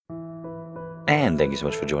And thank you so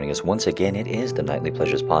much for joining us once again. It is the Nightly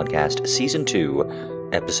Pleasures Podcast, Season 2,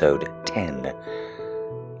 Episode 10.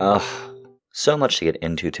 So much to get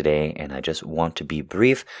into today, and I just want to be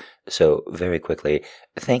brief. So, very quickly,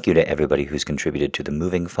 thank you to everybody who's contributed to the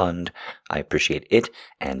Moving Fund. I appreciate it,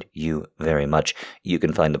 and you very much. You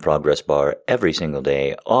can find the progress bar every single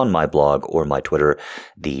day on my blog or my Twitter.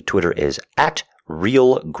 The Twitter is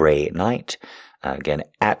 @RealGreyNight. Again,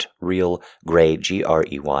 @RealGrey, Grey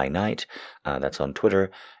Night. That's on Twitter.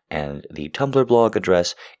 And the Tumblr blog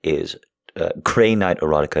address is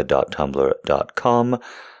greynighterotica.tumblr.com.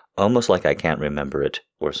 Almost like I can't remember it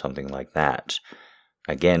or something like that.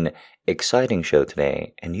 Again, exciting show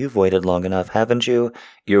today, and you've waited long enough, haven't you?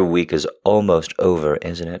 Your week is almost over,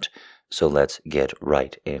 isn't it? So let's get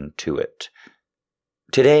right into it.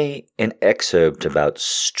 Today, an excerpt about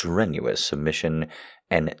strenuous submission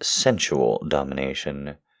and sensual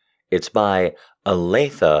domination. It's by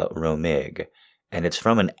Aletha Romig, and it's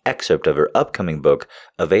from an excerpt of her upcoming book,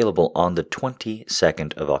 available on the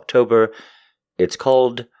 22nd of October. It's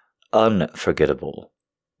called Unforgettable.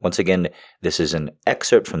 Once again, this is an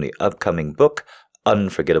excerpt from the upcoming book,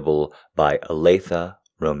 Unforgettable, by Aletha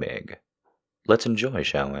Romig. Let's enjoy,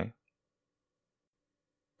 shall we?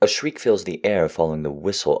 A shriek fills the air following the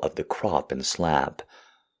whistle of the crop and slap.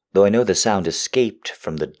 Though I know the sound escaped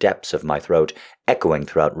from the depths of my throat, echoing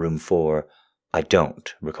throughout room 4, I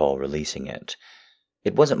don't recall releasing it.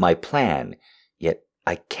 It wasn't my plan, yet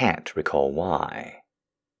I can't recall why.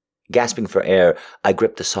 Gasping for air, I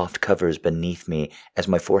grip the soft covers beneath me as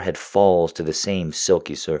my forehead falls to the same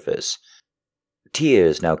silky surface.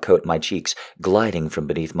 Tears now coat my cheeks, gliding from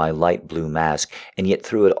beneath my light blue mask, and yet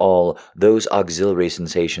through it all, those auxiliary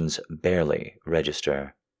sensations barely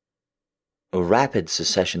register. Rapid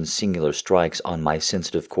succession singular strikes on my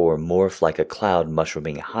sensitive core morph like a cloud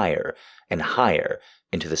mushrooming higher and higher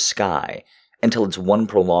into the sky, until it's one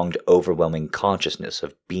prolonged, overwhelming consciousness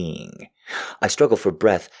of being. I struggle for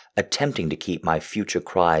breath, attempting to keep my future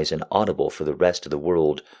cries inaudible for the rest of the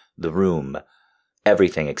world, the room.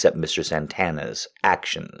 Everything except Mr. Santana's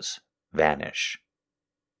actions vanish.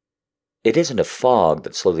 It isn't a fog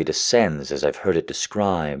that slowly descends as I've heard it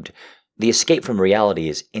described. The escape from reality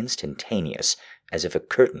is instantaneous, as if a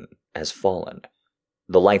curtain has fallen.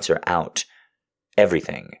 The lights are out.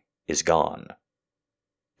 Everything is gone.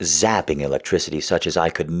 Zapping electricity such as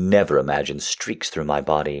I could never imagine streaks through my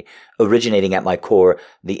body, originating at my core,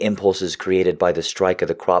 the impulses created by the strike of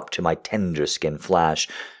the crop to my tender skin flash,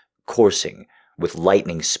 coursing with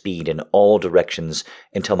lightning speed in all directions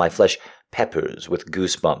until my flesh peppers with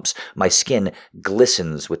goosebumps, my skin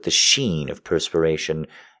glistens with the sheen of perspiration,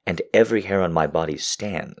 and every hair on my body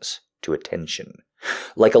stands to attention.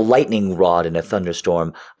 Like a lightning rod in a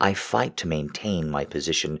thunderstorm, I fight to maintain my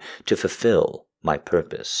position, to fulfill my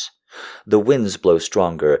purpose. The winds blow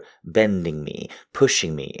stronger, bending me,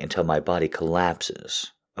 pushing me until my body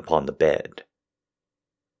collapses upon the bed.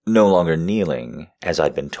 No longer kneeling, as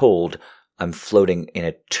I'd been told, I'm floating in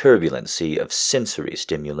a turbulent sea of sensory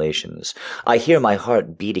stimulations. I hear my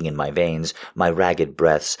heart beating in my veins, my ragged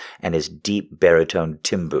breaths, and his deep baritone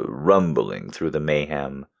timbre rumbling through the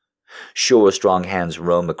mayhem. Sure, strong hands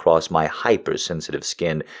roam across my hypersensitive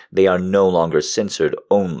skin. They are no longer censored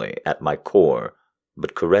only at my core,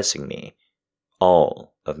 but caressing me,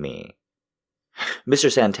 all of me. Mr.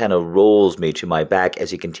 Santana rolls me to my back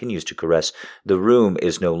as he continues to caress. The room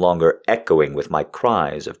is no longer echoing with my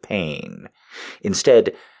cries of pain.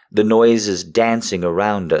 Instead, the noises dancing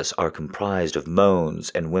around us are comprised of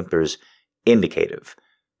moans and whimpers, indicative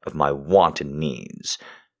of my wanton needs.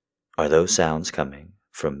 Are those sounds coming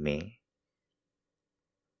from me?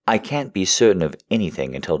 I can't be certain of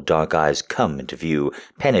anything until dark eyes come into view,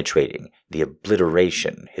 penetrating the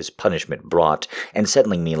obliteration his punishment brought and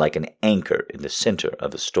settling me like an anchor in the center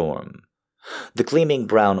of a storm. The gleaming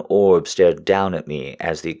brown orb stared down at me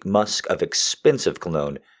as the musk of expensive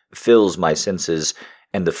cologne fills my senses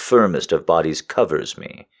and the firmest of bodies covers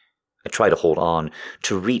me. I try to hold on,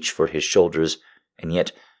 to reach for his shoulders, and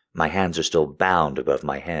yet my hands are still bound above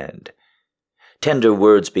my head. Tender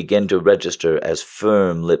words begin to register as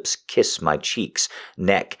firm lips kiss my cheeks,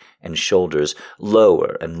 neck, and shoulders.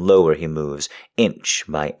 Lower and lower he moves, inch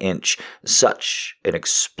by inch, such an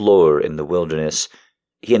explorer in the wilderness.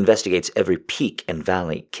 He investigates every peak and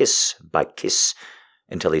valley, kiss by kiss,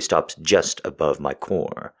 until he stops just above my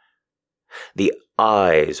core. The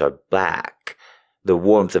eyes are black. The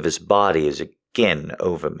warmth of his body is again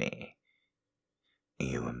over me.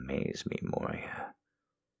 You amaze me, Moria.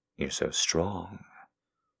 You're so strong.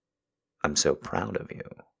 I'm so proud of you.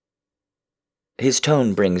 His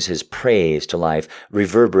tone brings his praise to life,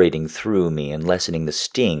 reverberating through me and lessening the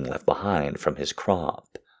sting left behind from his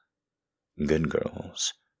crop. Good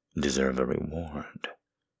girls deserve a reward.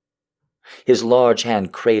 His large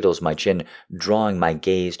hand cradles my chin, drawing my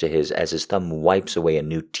gaze to his as his thumb wipes away a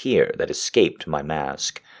new tear that escaped my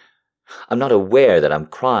mask. I'm not aware that I'm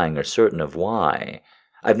crying or certain of why.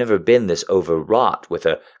 I've never been this overwrought with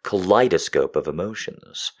a kaleidoscope of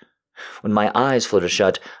emotions. When my eyes flutter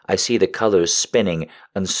shut, I see the colors spinning,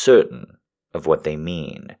 uncertain of what they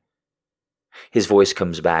mean. His voice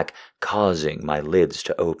comes back, causing my lids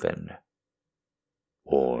to open.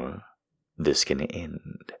 Or this can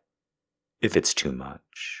end, if it's too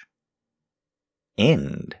much.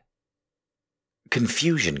 End?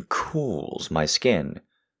 Confusion cools my skin.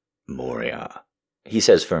 Moria, he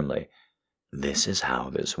says firmly, this is how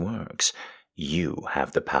this works. You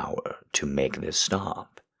have the power to make this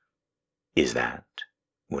stop. Is that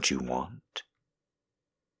what you want?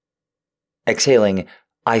 Exhaling,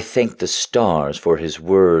 I thank the stars for his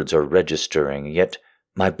words are registering, yet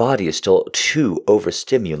my body is still too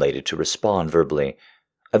overstimulated to respond verbally.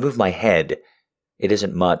 I move my head. It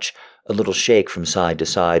isn't much, a little shake from side to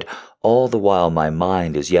side, all the while my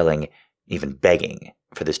mind is yelling, even begging,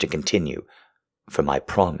 for this to continue, for my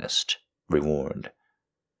promised reward.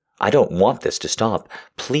 I don't want this to stop.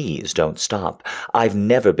 Please don't stop. I've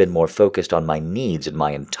never been more focused on my needs in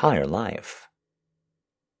my entire life.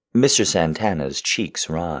 Mr. Santana's cheeks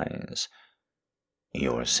rise.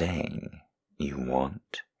 You're saying you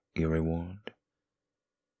want your reward?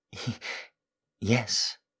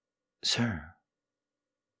 Yes, sir.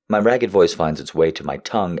 My ragged voice finds its way to my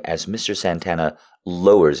tongue as Mr. Santana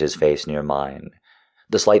lowers his face near mine,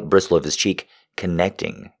 the slight bristle of his cheek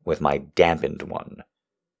connecting with my dampened one.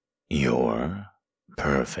 You're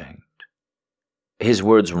perfect. His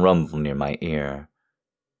words rumble near my ear.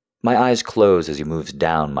 My eyes close as he moves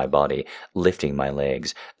down my body, lifting my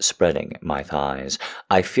legs, spreading my thighs.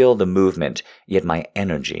 I feel the movement, yet my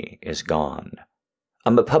energy is gone.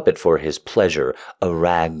 I'm a puppet for his pleasure, a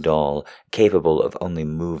rag doll, capable of only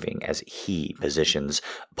moving as he positions,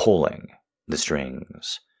 pulling the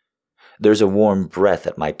strings. There's a warm breath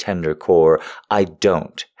at my tender core. I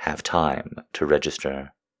don't have time to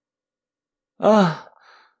register. Ah!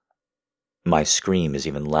 My scream is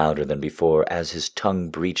even louder than before as his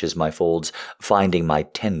tongue breaches my folds, finding my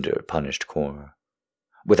tender, punished core.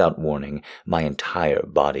 Without warning, my entire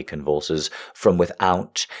body convulses, from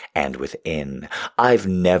without and within. I've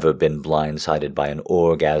never been blindsided by an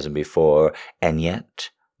orgasm before, and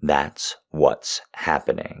yet that's what's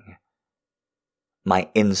happening. My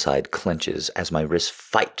inside clenches as my wrists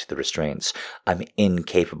fight the restraints. I'm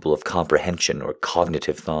incapable of comprehension or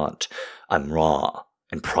cognitive thought. I'm raw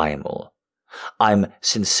and primal. I'm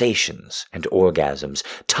sensations and orgasms.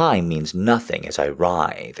 Time means nothing as I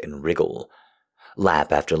writhe and wriggle.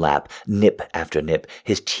 Lap after lap, nip after nip,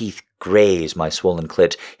 his teeth graze my swollen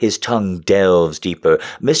clit, his tongue delves deeper.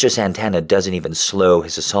 Mr. Santana doesn't even slow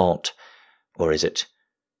his assault. Or is it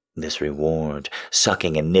this reward,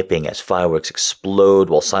 sucking and nipping as fireworks explode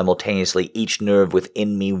while simultaneously each nerve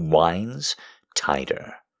within me whines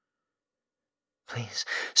tighter? Please,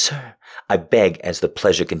 sir, I beg as the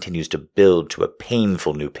pleasure continues to build to a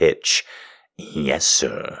painful new pitch. Yes,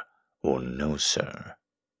 sir, or no, sir,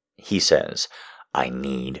 he says. I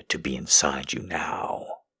need to be inside you now.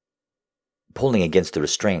 Pulling against the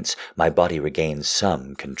restraints, my body regains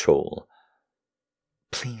some control.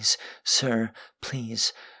 Please, sir,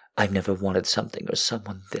 please. I've never wanted something or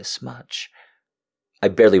someone this much. I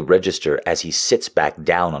barely register as he sits back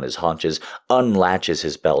down on his haunches, unlatches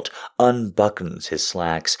his belt, unbuttons his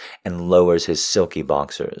slacks, and lowers his silky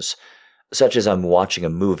boxers. Such as I'm watching a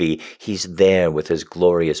movie, he's there with his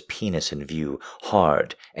glorious penis in view,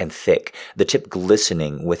 hard and thick, the tip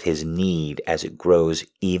glistening with his need as it grows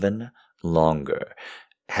even longer.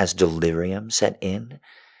 Has delirium set in?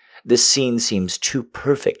 This scene seems too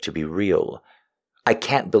perfect to be real. I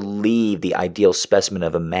can't believe the ideal specimen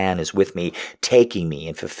of a man is with me, taking me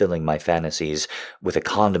and fulfilling my fantasies. With a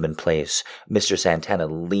condom in place, Mr. Santana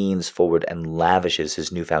leans forward and lavishes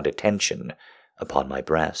his newfound attention upon my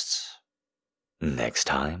breasts. Next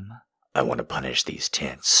time, I want to punish these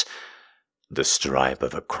tits. The stripe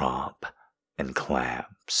of a crop and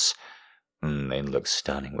clamps. They look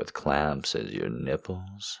stunning with clamps as your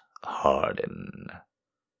nipples harden.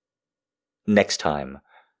 Next time.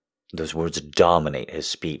 Those words dominate his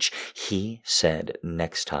speech. He said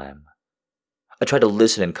next time. I try to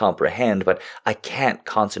listen and comprehend, but I can't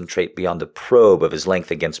concentrate beyond the probe of his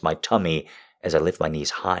length against my tummy as I lift my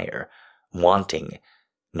knees higher,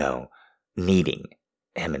 needing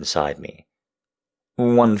him inside me.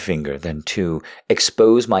 One finger, then two,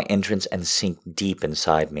 expose my entrance and sink deep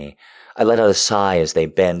inside me. I let out a sigh as they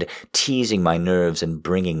bend, teasing my nerves and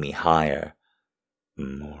bringing me higher.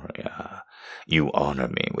 Moria, you honor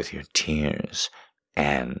me with your tears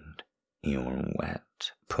and your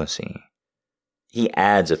wet pussy. He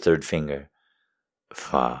adds a third finger.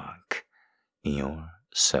 Fuck, you're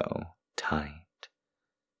so tight.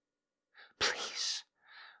 Please.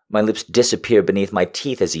 My lips disappear beneath my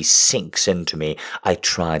teeth as he sinks into me. I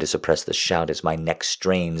try to suppress the shout as my neck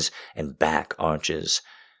strains and back arches.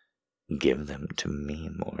 Give them to me,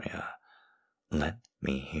 Moria. Let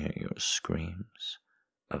me hear your screams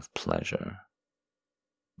of pleasure.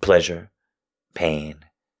 Pleasure, pain,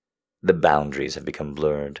 the boundaries have become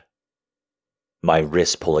blurred. My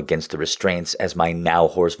wrists pull against the restraints as my now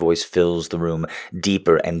hoarse voice fills the room.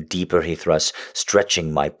 Deeper and deeper he thrusts,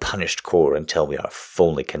 stretching my punished core until we are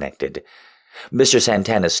fully connected. Mr.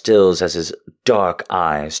 Santana stills as his dark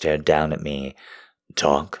eyes stare down at me.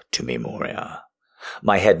 Talk to me, Moria.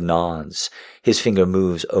 My head nods. His finger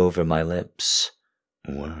moves over my lips.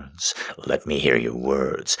 Words. Let me hear your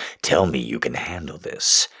words. Tell me you can handle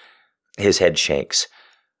this. His head shakes.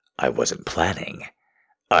 I wasn't planning.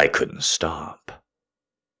 I couldn't stop.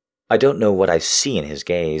 I don't know what I see in his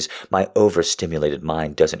gaze. My overstimulated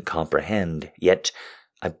mind doesn't comprehend, yet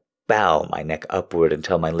I bow my neck upward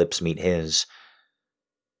until my lips meet his.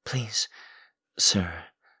 Please, sir,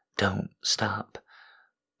 don't stop.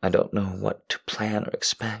 I don't know what to plan or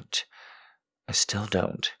expect. I still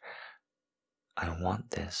don't. I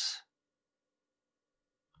want this.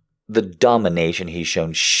 The domination he's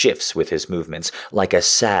shown shifts with his movements. Like a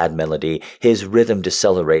sad melody, his rhythm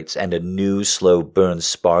decelerates and a new slow burn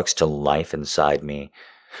sparks to life inside me.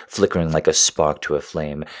 Flickering like a spark to a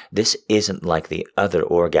flame, this isn't like the other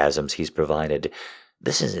orgasms he's provided.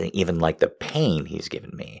 This isn't even like the pain he's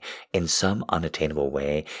given me. In some unattainable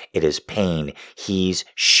way, it is pain he's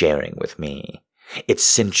sharing with me. It's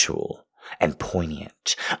sensual and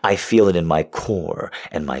poignant. I feel it in my core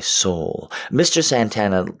and my soul. Mr.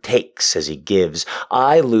 Santana takes as he gives.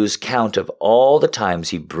 I lose count of all the times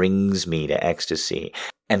he brings me to ecstasy.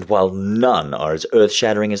 And while none are as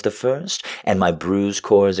earth-shattering as the first, and my bruised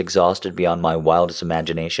core is exhausted beyond my wildest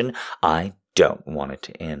imagination, I don't want it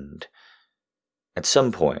to end. At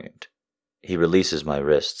some point, he releases my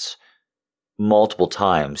wrists. Multiple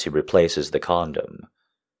times he replaces the condom.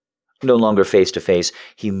 No longer face to face,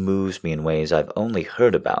 he moves me in ways I've only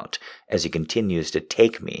heard about as he continues to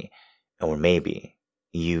take me, or maybe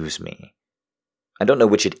use me. I don't know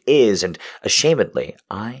which it is, and ashamedly,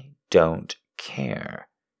 I don't care.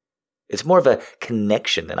 It's more of a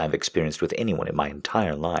connection than I've experienced with anyone in my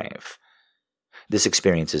entire life. This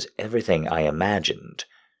experience is everything I imagined,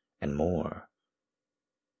 and more.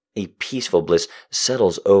 A peaceful bliss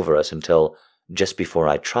settles over us until, just before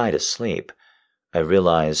I try to sleep, I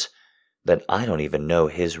realize that I don't even know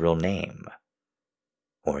his real name.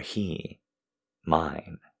 Or he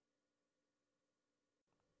mine.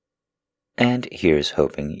 And here's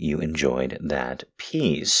hoping you enjoyed that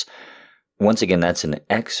piece. Once again, that's an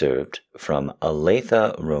excerpt from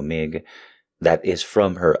Aletha Romig that is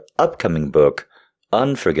from her upcoming book,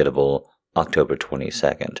 Unforgettable, October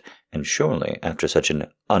 22nd. And surely, after such an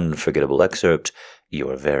unforgettable excerpt, you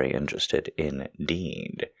are very interested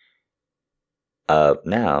indeed.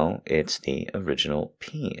 Now, it's the original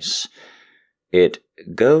piece. It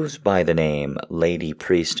goes by the name Lady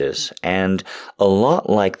Priestess, and a lot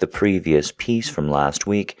like the previous piece from last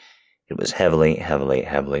week, it was heavily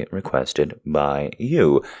requested by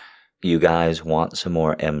you. You guys want some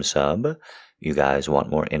more M-sub? You guys want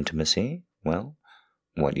more intimacy? Well,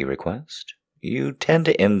 what you request, you tend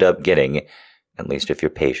to end up getting, at least if you're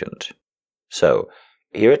patient. So,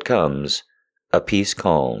 here it comes, a piece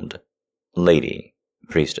called Lady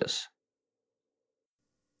Priestess.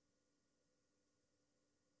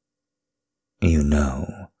 You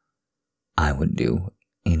know, I would do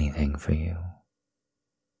anything for you.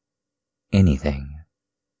 Anything.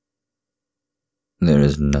 There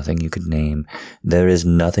is nothing you could name. There is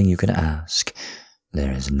nothing you could ask.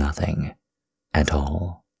 There is nothing at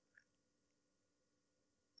all.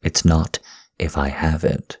 It's not, if I have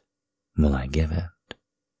it, will I give it.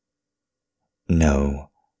 No,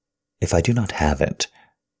 if I do not have it,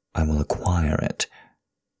 I will acquire it.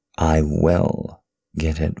 I will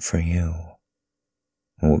get it for you.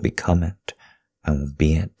 I will become it. I will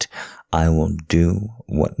be it. I will do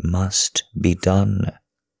what must be done.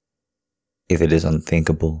 If it is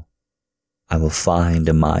unthinkable, I will find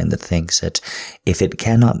a mind that thinks it. If it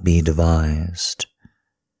cannot be devised,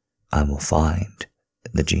 I will find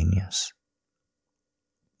the genius.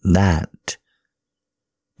 That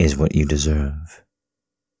is what you deserve.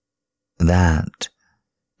 That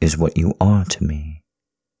is what you are to me.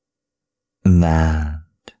 That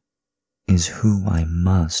is who I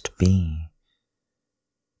must be.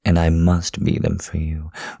 And I must be them for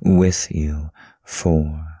you, with you,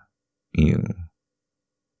 for you,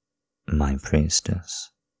 my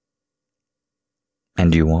priestess.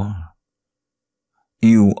 And you are.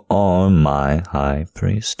 You are my high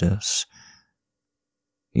priestess.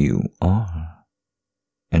 You are.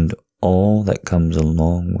 And all that comes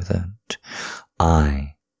along with it.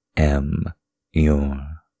 I am your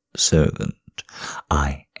servant.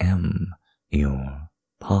 I am your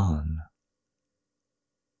pawn.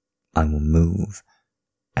 I will move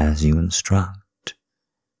as you instruct.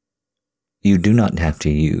 You do not have to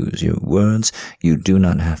use your words. You do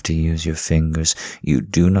not have to use your fingers. You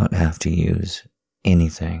do not have to use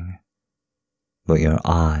anything but your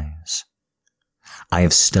eyes. I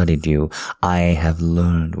have studied you. I have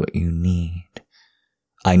learned what you need.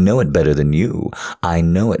 I know it better than you. I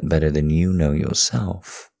know it better than you know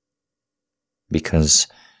yourself. Because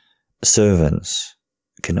servants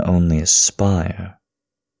can only aspire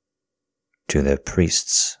to their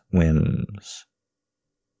priest's whims.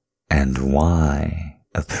 And why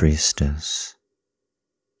a priestess?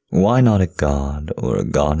 Why not a god or a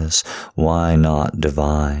goddess? Why not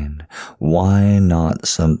divine? Why not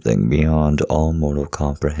something beyond all mortal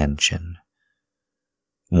comprehension?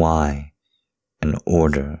 Why an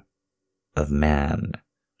order of man,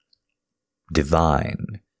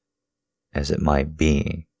 divine as it might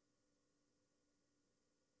be?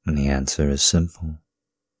 And the answer is simple.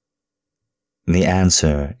 The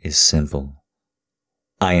answer is simple.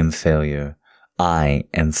 I am failure. I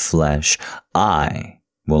am flesh. I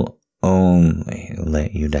will only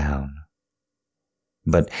let you down.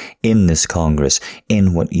 But in this Congress,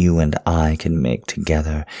 in what you and I can make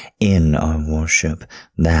together, in our worship,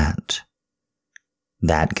 that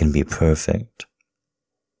can be perfect.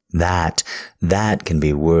 That can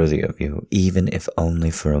be worthy of you, even if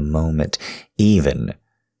only for a moment, even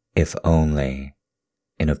if only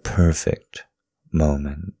in a perfect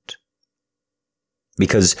moment.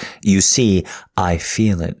 Because, you see, I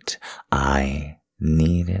feel it, I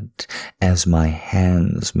need it, as my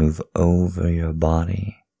hands move over your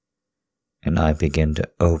body, and I begin to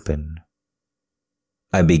open.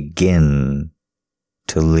 I begin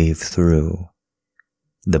to leaf through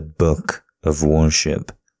the book of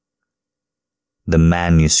worship, the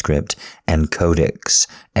manuscript and codex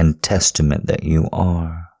and testament that you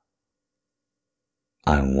are.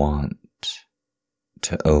 I want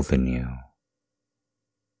to open you.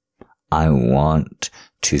 I want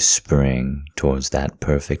to spring towards that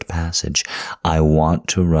perfect passage. I want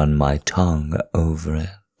to run my tongue over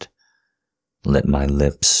it. Let my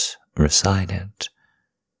lips recite it.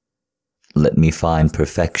 Let me find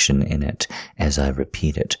perfection in it as I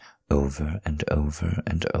repeat it over and over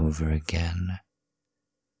and over again.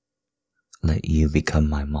 Let you become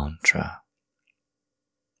my mantra.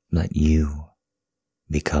 Let you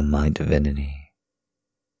become my divinity.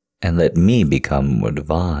 And let me become more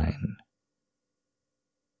divine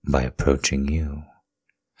by approaching you,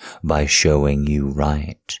 by showing you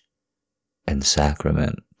rite and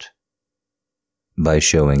sacrament, by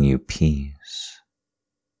showing you peace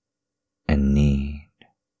and need.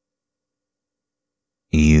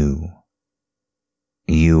 You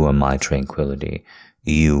are my tranquility.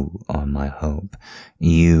 You are my hope.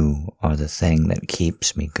 You are the thing that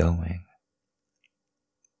keeps me going.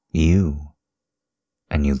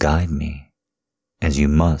 And you guide me as you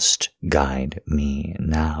must guide me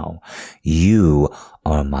now. You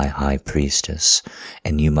are my high priestess,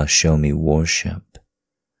 and you must show me worship.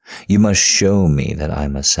 You must show me that I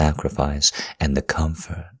must sacrifice and the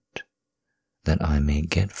comfort that I may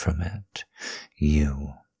get from it.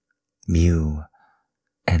 You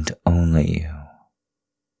and only you.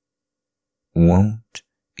 Won't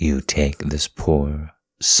you take this poor,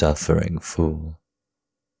 suffering fool,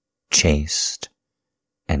 chaste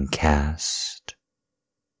and caste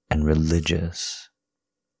and religious,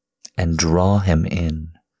 and draw him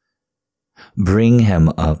in? Bring him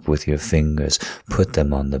up with your fingers, put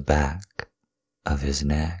them on the back of his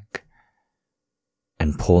neck,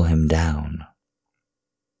 and pull him down.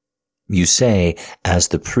 You say, as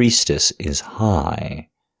the priestess is high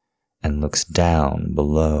and looks down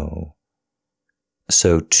below,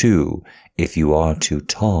 so too, if you are too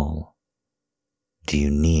tall, do you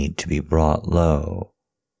need to be brought low?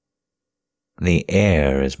 The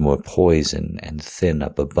air is more poison and thin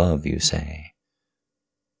up above, you say.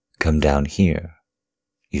 Come down here,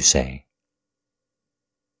 you say.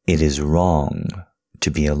 It is wrong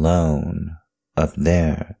to be alone up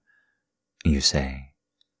there, you say.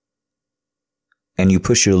 and you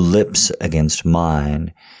push your lips against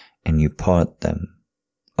mine, and you part them,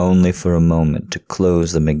 only for a moment to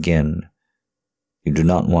close them again. You do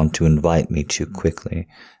not want to invite me too quickly,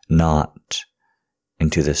 not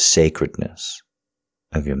into the sacredness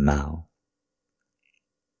of your mouth.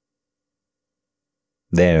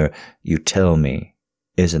 There, you tell me,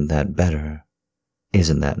 isn't that better?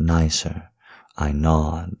 Isn't that nicer? I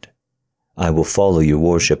nod. I will follow your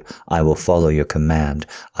worship. I will follow your command.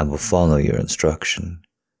 I will follow your instruction.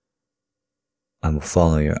 I will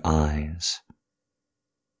follow your eyes.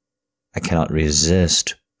 I cannot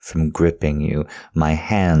resist from gripping you, my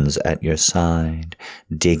hands at your side,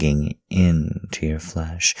 digging into your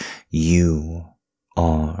flesh. You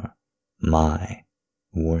are my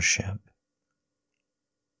worship.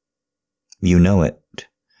 You know it.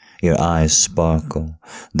 Your eyes sparkle.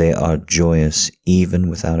 They are joyous even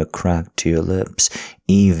without a crack to your lips,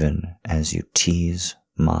 even as you tease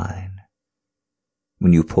mine.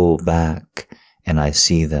 When you pull back and I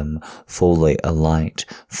see them fully alight,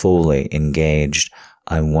 fully engaged,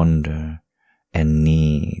 I wonder and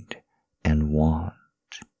need and want.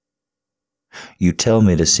 You tell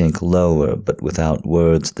me to sink lower, but without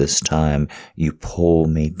words this time, you pull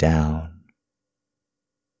me down.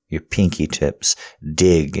 Your pinky tips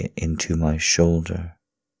dig into my shoulder,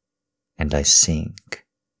 and I sink.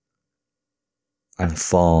 I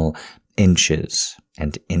fall inches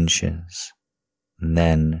and inches, and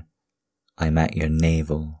then I'm at your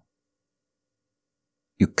navel.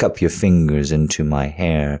 You cup your fingers into my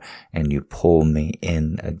hair, and you pull me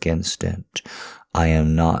in against it. I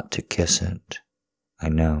am not to kiss it, I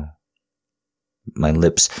know. My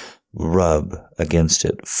lips rub against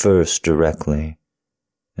it, first directly,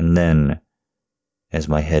 and then, as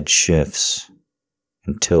my head shifts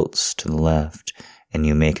and tilts to the left, and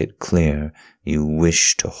you make it clear you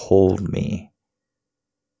wish to hold me.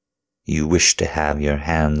 You wish to have your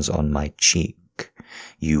hands on my cheek.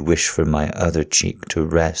 You wish for my other cheek to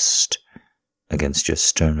rest against your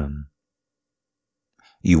sternum.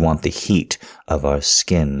 You want the heat of our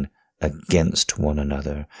skin against one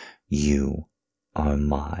another. You are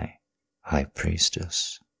my high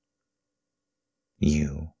priestess.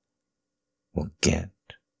 You will get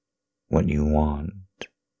what you want.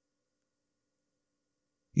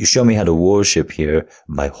 You show me how to worship here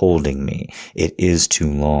by holding me. It is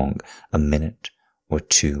too long, a minute or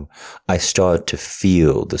two. I start to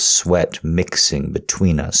feel the sweat mixing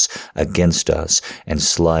between us, against us, and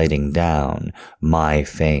sliding down my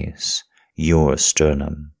face, your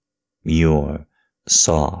sternum, your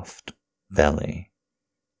soft belly.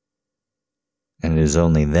 And it is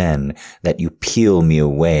only then that you peel me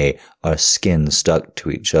away, our skin stuck to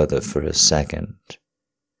each other for a second,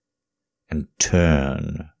 and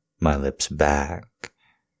turn my lips back.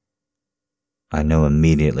 I know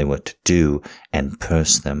immediately what to do and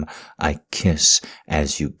purse them. I kiss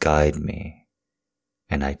as you guide me,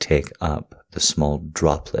 and I take up the small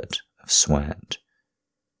droplet of sweat.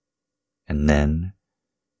 And then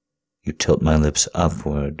you tilt my lips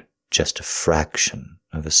upward just a fraction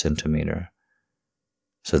of a centimeter,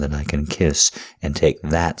 so that I can kiss and take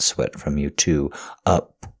that sweat from you too.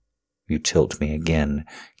 Up, you tilt me again,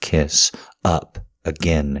 kiss, up,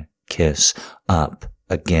 again, kiss, up,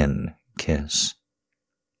 again, kiss.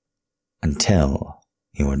 Until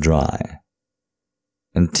you are dry.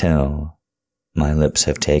 Until my lips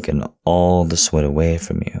have taken all the sweat away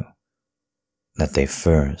from you that they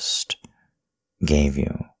first gave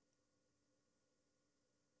you.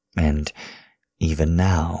 And even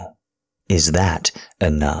now, is that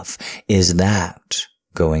enough? Is that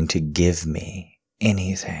going to give me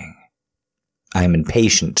anything? I am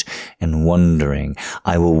impatient and wondering.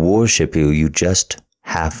 I will worship you. You just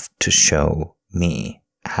have to show me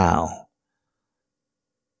how.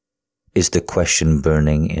 Is the question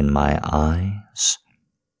burning in my eyes?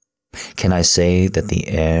 Can I say that the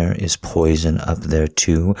air is poison up there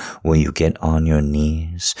too? Will you get on your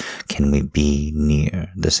knees? Can we be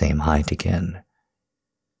near the same height again?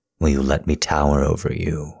 Will you let me tower over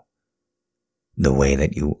you, the way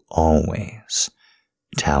that you always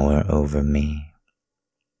tower over me?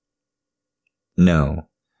 No.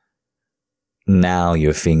 Now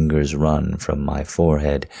your fingers run from my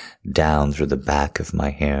forehead down through the back of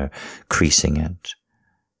my hair, creasing it.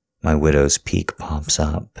 My widow's peak pops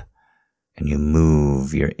up, and you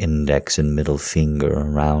move your index and middle finger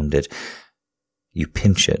around it. You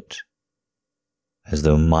pinch it, as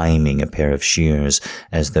though miming a pair of shears,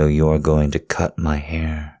 as though you're going to cut my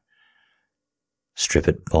hair. Strip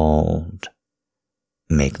it bald.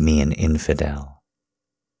 Make me an infidel.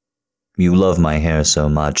 You love my hair so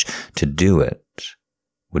much, to do it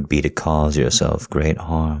would be to cause yourself great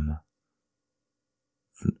harm.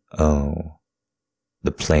 oh,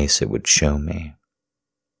 the place it would show me,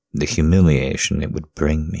 the humiliation it would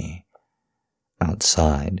bring me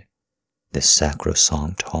outside this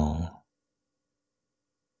sacrosanct hall.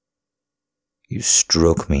 You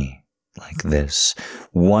stroke me like this,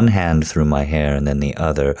 one hand through my hair and then the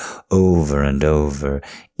other, over and over,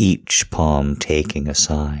 each palm taking a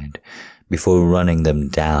side, before running them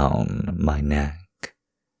down my neck.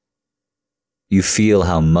 You feel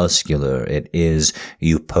how muscular it is.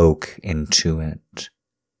 You poke into it.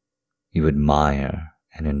 You admire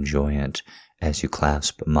and enjoy it as you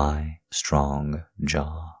clasp my strong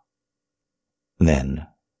jaw. Then,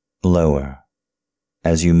 lower,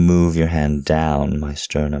 as you move your hand down my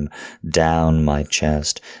sternum, down my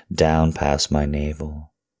chest, down past my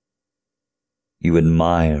navel. You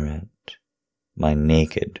admire it, my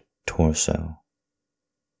naked torso.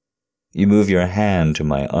 You move your hand to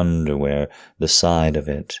my underwear, the side of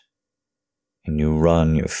it, and you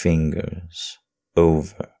run your fingers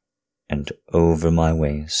over and over my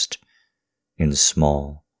waist in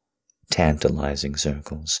small, tantalizing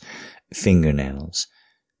circles, fingernails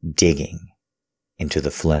digging into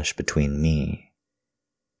the flesh between me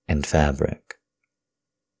and fabric.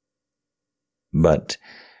 But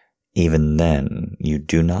even then, you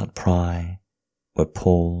do not pry or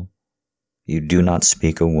pull. You do not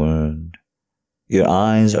speak a word. Your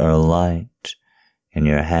eyes are alight, and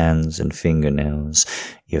your hands and fingernails,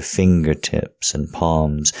 your fingertips and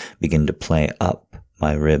palms begin to play up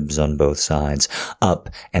my ribs on both sides, up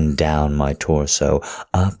and down my torso,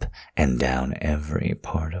 up and down every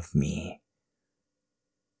part of me.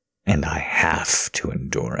 And I have to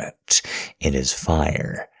endure it. It is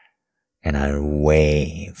fire, and I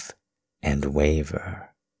wave and waver.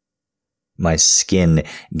 My skin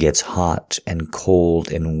gets hot and cold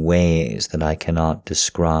in ways that I cannot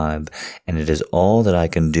describe, and it is all that I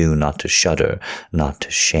can do not to shudder, not to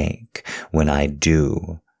shake. When I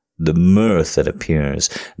do, the mirth that appears,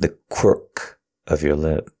 the quirk of your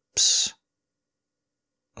lips.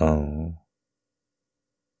 Oh,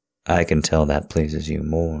 I can tell that pleases you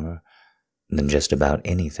more than just about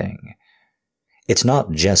anything. It's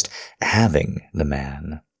not just having the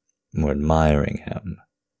man or admiring him.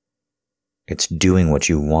 It's doing what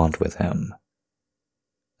you want with him.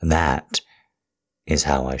 That is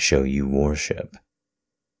how I show you worship,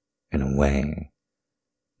 in a way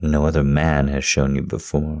no other man has shown you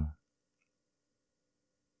before.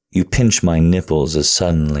 You pinch my nipples as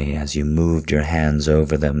suddenly as you moved your hands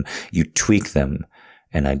over them. You tweak them,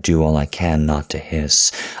 and I do all I can not to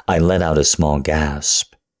hiss. I let out a small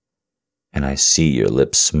gasp, and I see your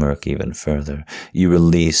lips smirk even further. You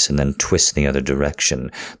release and then twist the other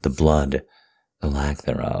direction. The blood, the lack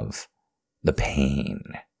thereof, the pain.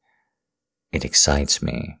 It excites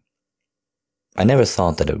me. I never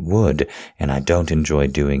thought that it would, and I don't enjoy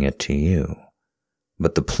doing it to you.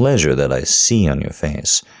 But the pleasure that I see on your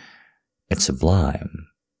face, it's sublime.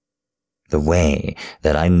 The way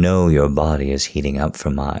that I know your body is heating up for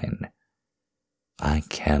mine, I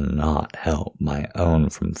cannot help my own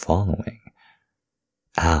from following.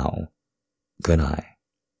 How could I?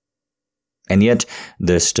 And yet,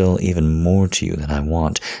 there's still even more to you that I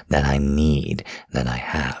want, that I need, that I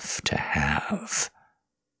have to have.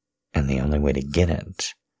 And the only way to get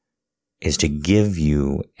it is to give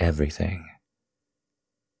you everything.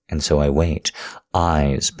 And so I wait,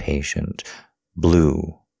 eyes patient,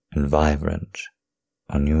 blue and vibrant,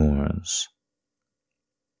 on yours.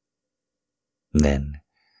 Then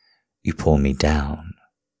you pull me down.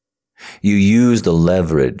 You use the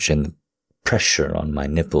leverage and the pressure on my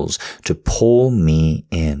nipples to pull me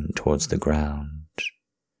in towards the ground.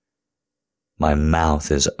 My mouth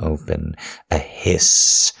is open, a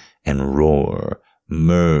hiss and roar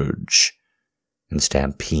merge and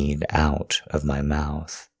stampede out of my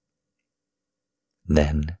mouth.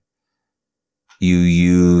 Then you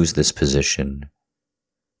use this position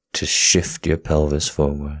to shift your pelvis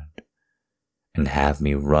forward and have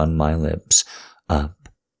me run my lips up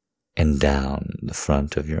and down the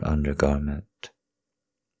front of your undergarment.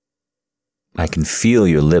 I can feel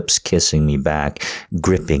your lips kissing me back,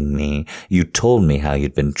 gripping me. You told me how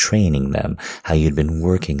you'd been training them, how you'd been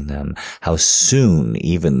working them, how soon,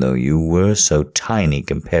 even though you were so tiny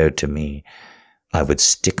compared to me, I would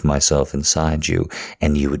stick myself inside you,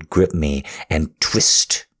 and you would grip me and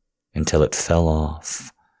twist until it fell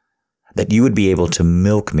off. That you would be able to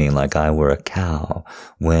milk me like I were a cow,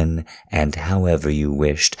 when and however you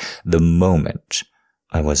wished, the moment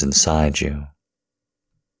I was inside you.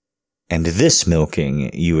 And this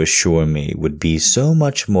milking, you assure me, would be so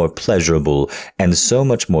much more pleasurable and so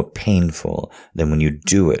much more painful than when you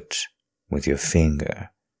do it with your finger.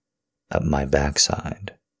 up my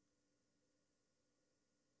backside.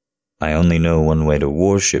 I only know one way to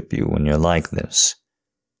worship you when you're like this.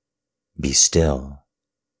 Be still.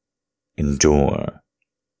 Endure.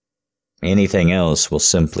 Anything else will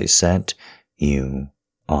simply set you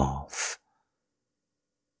off.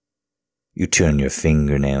 You turn your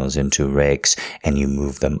fingernails into rakes and you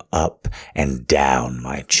move them up and down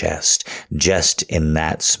my chest, just in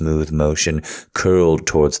that smooth motion, curled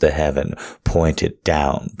towards the heaven, pointed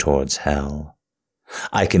down towards hell.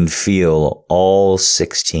 I can feel all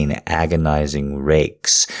 16 agonizing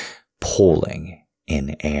rakes pulling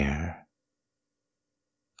in air.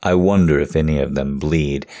 I wonder if any of them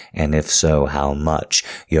bleed, and if so, how much.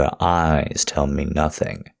 Your eyes tell me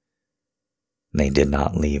nothing. They did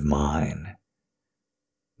not leave mine.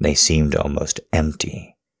 They seemed almost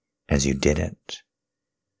empty as you did it.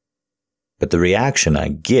 But the reaction I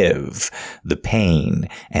give, the pain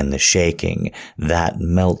and the shaking, that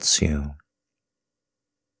melts you.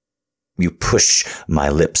 You push my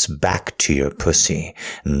lips back to your pussy,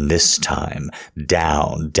 and this time,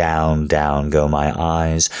 down, down, down go my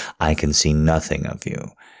eyes. I can see nothing of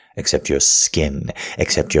you, except your skin,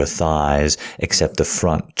 except your thighs, except the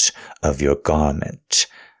front of your garment.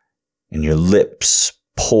 And your lips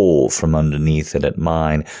pull from underneath it at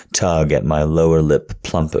mine, tug at my lower lip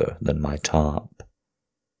plumper than my top.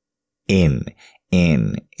 In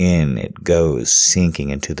it goes,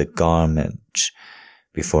 sinking into the garment,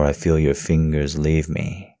 before I feel your fingers leave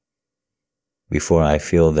me, before I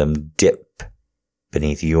feel them dip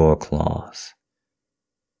beneath your cloth,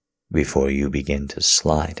 before you begin to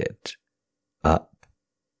slide it up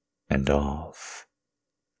and off.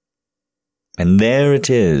 And there it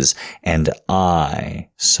is, and I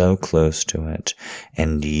so close to it,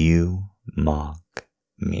 and you mock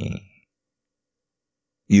me.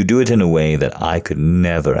 You do it in a way that I could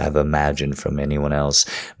never have imagined from anyone else,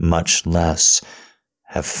 much less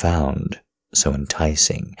have found so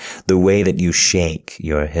enticing. The way that you shake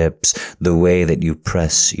your hips, the way that you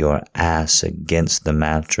press your ass against the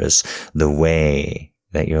mattress, the way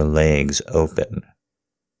that your legs open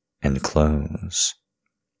and close.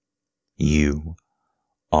 You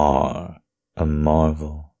are a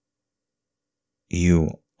marvel.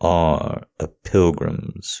 You are a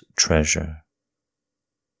pilgrim's treasure.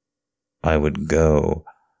 I would go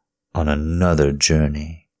on another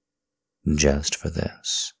journey just for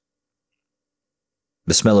this.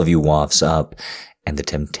 The smell of you wafts up, and the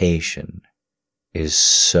temptation is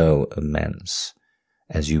so immense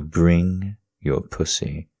as you bring your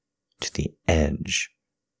pussy to the edge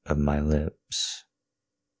of my lips.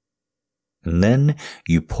 And then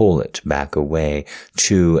you pull it back away,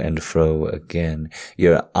 to and fro again,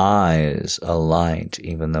 your eyes alight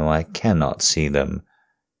even though I cannot see them.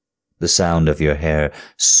 The sound of your hair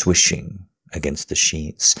swishing against the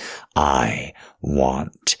sheets. I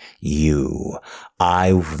want you.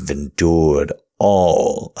 I've endured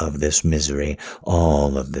all of this misery,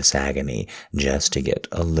 all of this agony, just to get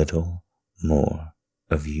a little more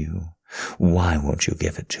of you. Why won't you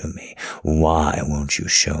give it to me? Why won't you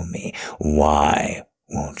show me? Why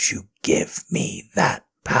won't you give me that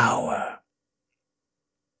power?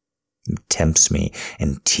 It tempts me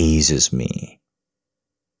and teases me.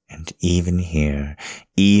 And even here,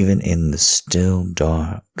 even in the still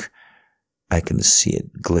dark, I can see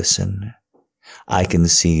it glisten. I can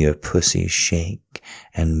see your pussy shake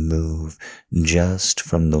and move just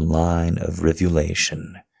from the line of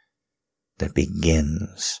rivulation that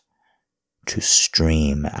begins to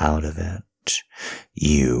stream out of it.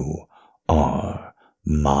 You are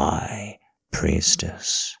my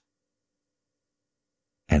priestess,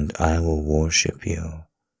 and I will worship you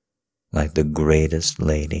like the greatest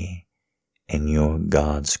lady in your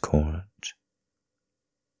God's court.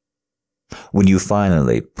 When you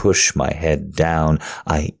finally push my head down,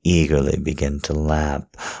 I eagerly begin to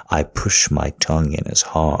lap. I push my tongue in as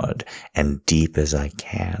hard and deep as I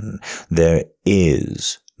can. There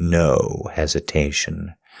is no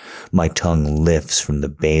hesitation. My tongue lifts from the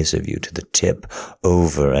base of you to the tip,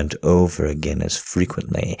 over and over again, as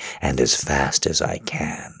frequently and as fast as I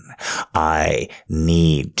can. I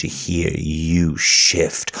need to hear you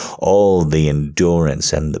shift all the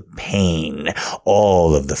endurance and the pain,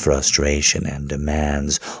 all of the frustration and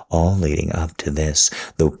demands, all leading up to this,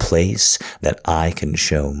 the place that I can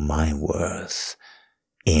show my worth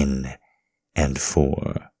in and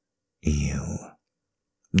for you.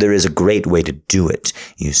 There is a great way to do it,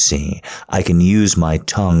 you see. I can use my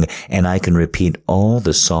tongue, and I can repeat all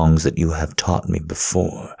the songs that you have taught me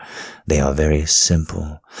before. They are very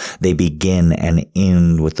simple. They begin and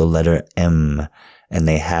end with the letter M, and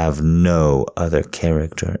they have no other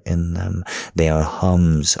character in them. They are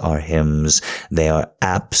hums, are hymns. They are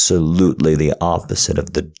absolutely the opposite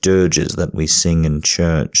of the dirges that we sing in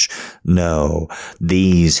church. No,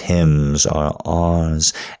 these hymns are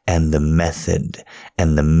ours, and the method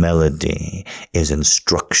and the melody is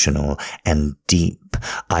instructional and deep.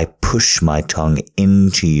 I push my tongue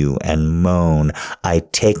into you and moan. I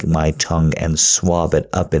take my tongue and swab it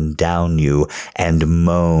up and down you and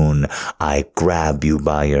moan. I grab you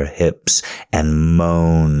by your hips and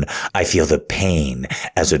moan. I feel the pain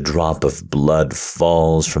as a drop of blood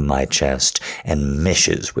falls from my chest and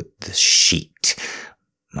meshes with the sheet.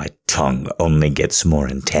 My tongue only gets more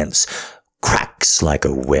intense, cracks like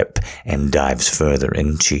a whip, and dives further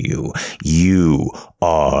into you. You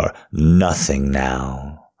are nothing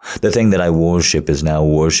now. The thing that I worship is now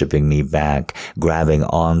worshiping me back, grabbing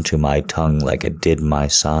onto my tongue like it did my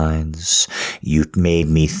sides. You made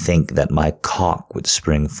me think that my cock would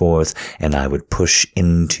spring forth and I would push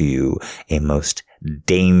into you, a most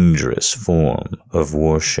dangerous form of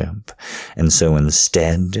worship. And so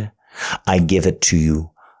instead, I give it to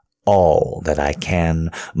you all that I can,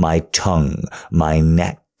 my tongue, my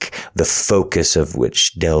neck, the focus of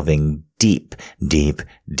which delving deep, deep,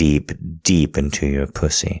 deep, deep into your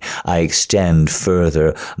pussy. I extend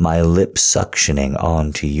further, my lips suctioning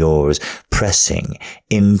onto yours, pressing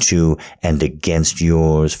into and against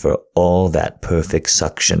yours for all that perfect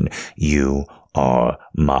suction. You are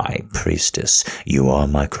my priestess. You are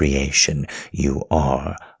my creation. You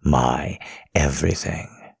are my everything.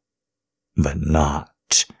 But not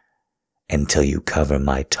until you cover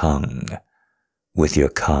my tongue with your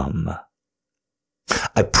cum.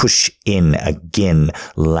 I push in again,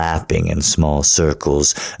 lapping in small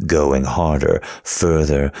circles, going harder,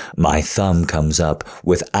 further. My thumb comes up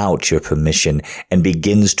without your permission and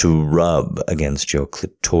begins to rub against your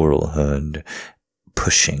clitoral hood,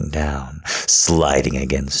 pushing down, sliding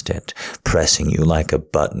against it, pressing you like a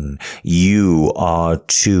button. You are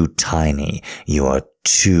too tiny. You are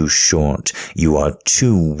too short. You are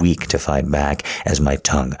too weak to fight back as my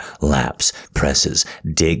tongue laps, presses,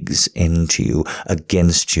 digs into you,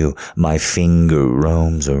 against you. My finger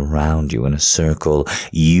roams around you in a circle.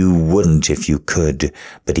 You wouldn't if you could,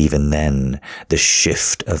 but even then, the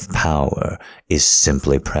shift of power is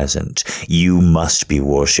simply present. You must be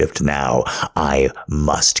worshipped now. I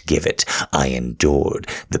must give it. I endured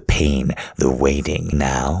the pain, the waiting.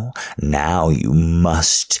 Now you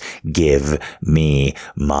must give me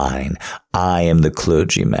mine. I am the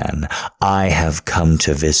clergyman. I have come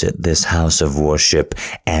to visit this house of worship,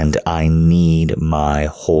 and I need my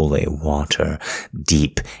holy water.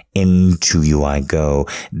 Deep into you I go.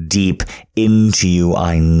 Deep into you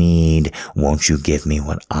I need. Won't you give me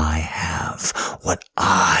what I have? What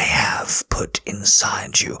I have put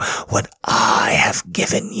inside you. What I have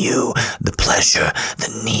given you. The pleasure,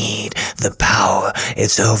 the need, the power.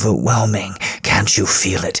 It's overwhelming. Can't you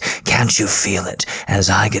feel it? Can't you feel it? As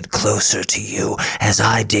I get closer to you, as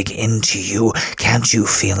I dig into you, can't you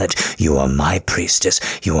feel it? You are my priestess.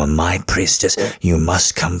 You are my priestess. You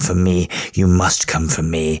must come for me. You must come for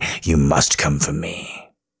me. You must come for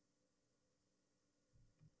me.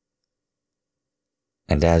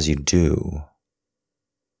 And as you do,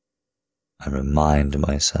 I remind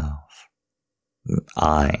myself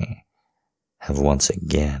I have once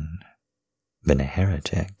again been a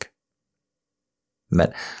heretic,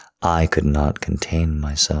 that I could not contain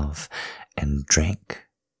myself and drink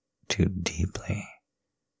too deeply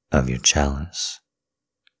of your chalice.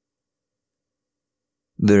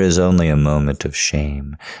 There is only a moment of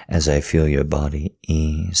shame as I feel your body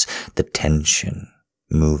ease, the tension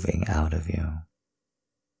moving out of you.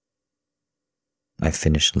 I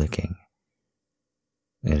finish licking.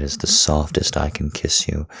 It is the softest I can kiss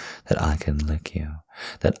you, that I can lick you,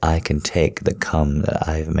 that I can take the cum that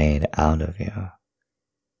I've made out of you,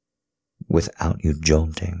 without you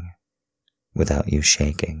jolting, without you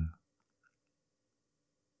shaking.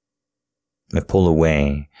 I pull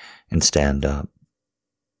away and stand up.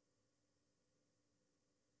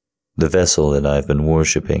 The vessel that I've been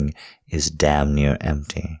worshipping is damn near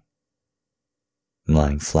empty. I'm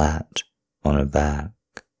lying flat on her back,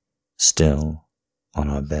 still on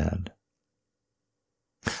our bed.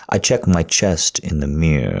 I check my chest in the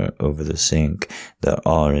mirror over the sink. There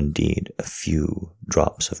are indeed a few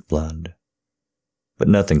drops of blood, but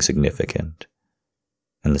nothing significant,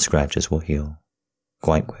 and the scratches will heal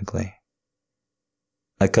quite quickly.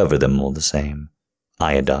 I cover them all the same.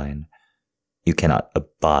 Iodine. You cannot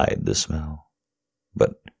abide the smell,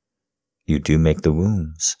 but you do make the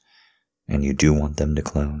wounds, and you do want them to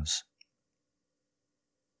close.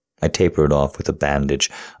 I taper it off with a bandage.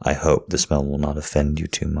 I hope the smell will not offend you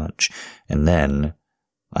too much. And then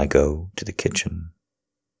I go to the kitchen.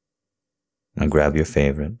 I grab your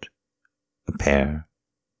favorite, a pear,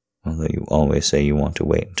 although you always say you want to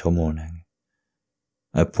wait until morning.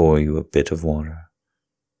 I pour you a bit of water.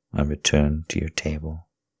 I return to your table,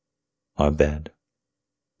 our bed,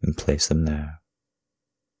 and place them there.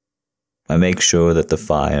 I make sure that the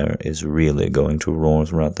fire is really going to roar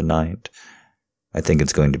throughout the night. I think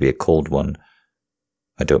it's going to be a cold one.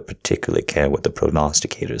 I don't particularly care what the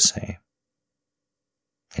prognosticators say.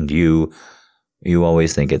 And you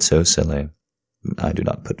always think it's so silly. I do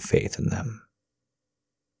not put faith in them.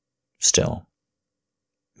 Still,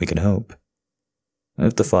 we can hope. And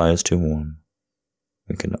if the fire is too warm,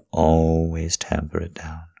 we can always tamper it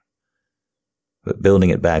down. But building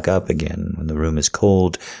it back up again when the room is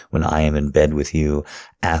cold, when I am in bed with you,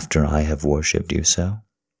 after I have worshipped you so,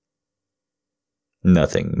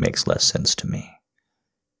 nothing makes less sense to me.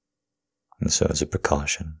 And so as a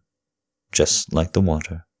precaution, just like the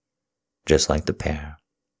water, just like the pear,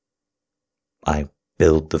 I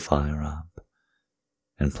build the fire up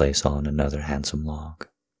and place on another handsome log.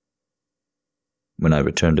 When I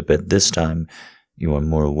return to bed this time, you are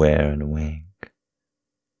more aware and awake.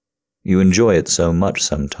 You enjoy it so much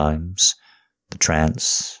sometimes, the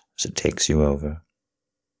trance as it takes you over.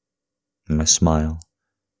 And I smile.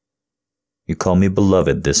 You call me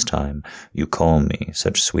beloved this time. You call me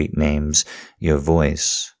such sweet names, your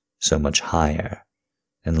voice so much higher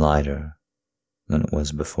and lighter than it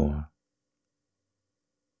was before.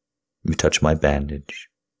 You touch my bandage.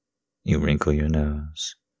 You wrinkle your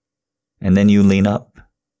nose. And then you lean up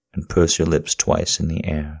and purse your lips twice in the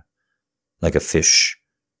air, like a fish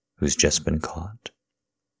who's just been caught.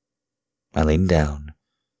 I lean down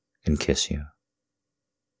and kiss you.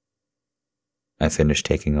 I finish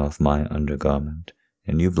taking off my undergarment,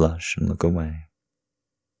 and you blush and look away.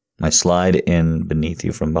 I slide in beneath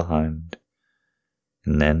you from behind,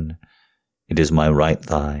 and then it is my right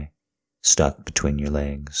thigh stuck between your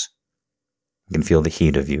legs. I can feel the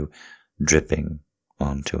heat of you dripping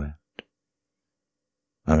onto it.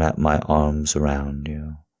 I wrap my arms around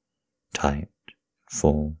you, tight,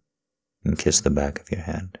 full, and kiss the back of your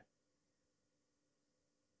head.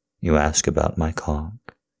 You ask about my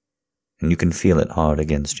cock, and you can feel it hard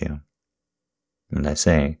against you. And I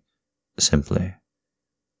say, simply,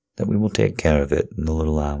 that we will take care of it in the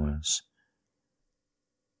little hours.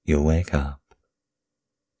 You'll wake up.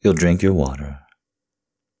 You'll drink your water.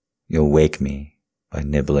 You'll wake me by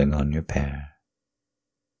nibbling on your pear.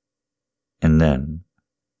 And then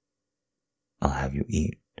I'll have you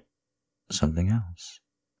eat something else.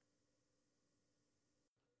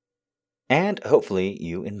 And hopefully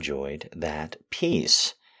you enjoyed that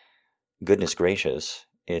piece. Goodness gracious,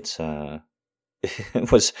 it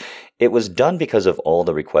was done because of all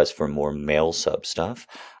the requests for more male sub stuff.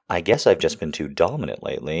 I guess I've just been too dominant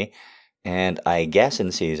lately, and I guess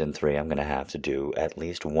in season 3 I'm going to have to do at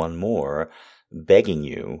least one more begging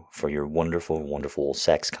you for your wonderful, wonderful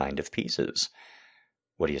sex kind of pieces.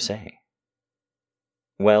 What do you say?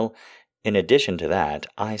 Well, in addition to that,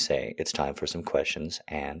 I say it's time for some questions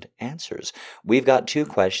and answers. We've got 2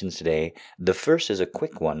 questions today. The first is a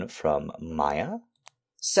quick one from Maya.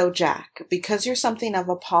 So, Jack, because you're something of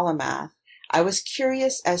a polymath, I was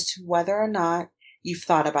curious as to whether or not you've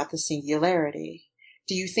thought about the singularity.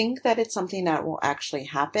 Do you think that it's something that will actually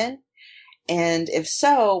happen? And if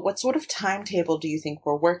so, what sort of timetable do you think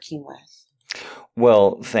we're working with?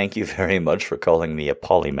 Well, thank you very much for calling me a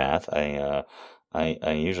polymath.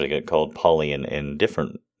 I usually get called poly in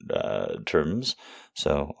different terms,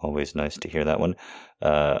 so always nice to hear that one.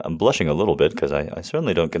 I'm blushing a little bit because I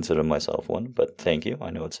certainly don't consider myself one, but thank you. I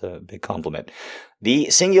know it's a big compliment. The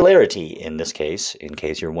singularity in this case, in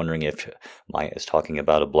case you're wondering if Maya is talking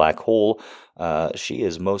about a black hole, she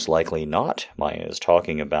is most likely not. Maya is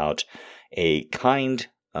talking about a kind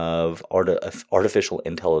of artificial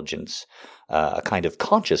intelligence, a kind of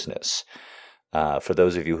consciousness. For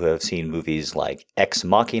those of you who have seen movies like Ex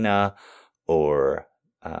Machina, or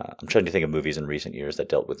I'm trying to think of movies in recent years that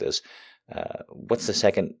dealt with this. What's the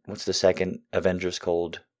second Avengers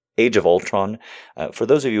called? Age of Ultron. For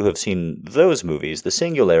those of you who have seen those movies, the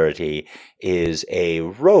singularity is a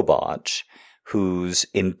robot whose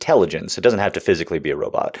intelligence, it doesn't have to physically be a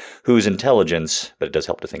robot, whose intelligence, but it does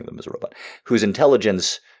help to think of them as a robot, whose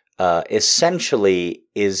intelligence essentially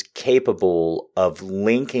is capable of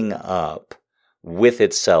linking up with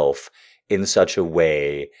itself in such a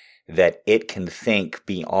way that it can think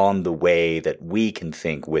beyond the way that we can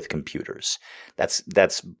think with computers. That's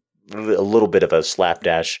a little bit of a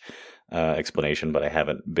slapdash explanation, but I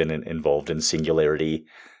haven't been involved in singularity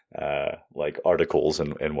like articles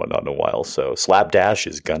and whatnot in a while. So Slapdash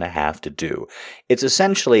is gonna have to do. It's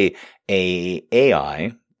essentially a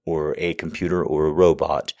AI or a computer or a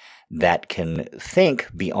robot that can think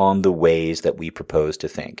beyond the ways that we propose to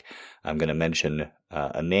think. I'm going to mention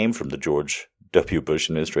a name from the George W. Bush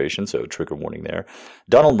administration, so trigger warning there.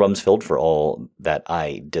 Donald Rumsfeld, for all that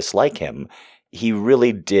I dislike him, he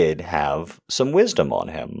really did have some wisdom on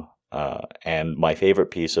him. And my favorite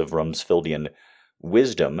piece of Rumsfeldian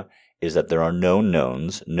wisdom is that there are known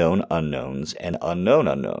knowns, known unknowns, and unknown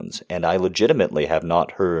unknowns. And I legitimately have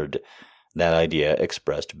not heard that idea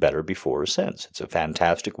expressed better before or since. It's a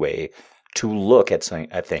fantastic way to look at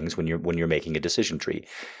things when you're making a decision tree.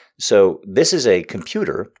 So this is a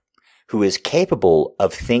computer who is capable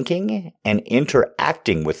of thinking and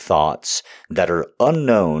interacting with thoughts that are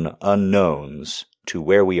unknown unknowns to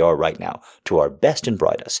where we are right now, to our best and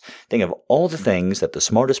brightest. Think of all the things that the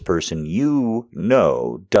smartest person you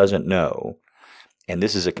know doesn't know. And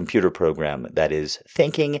this is a computer program that is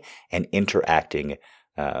thinking and interacting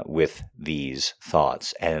with these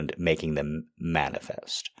thoughts and making them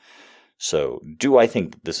manifest. So, do I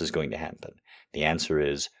think this is going to happen? The answer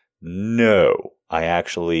is no, I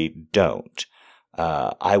actually don't.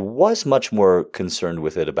 I was much more concerned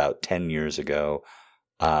with it about 10 years ago.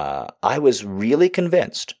 I was really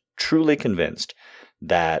convinced, truly convinced,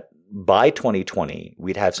 that by 2020,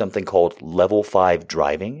 we'd have something called level 5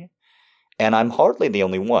 driving. And I'm hardly the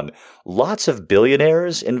only one. Lots of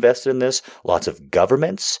billionaires invested in this, lots of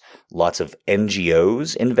governments, lots of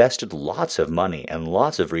NGOs invested lots of money and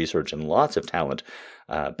lots of research and lots of talent.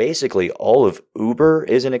 Basically, all of Uber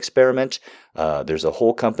is an experiment. There's a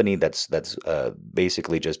whole company that's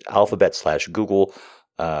basically just Alphabet/Google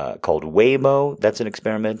called Waymo. That's an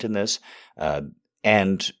experiment in this.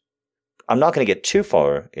 And I'm not going to get too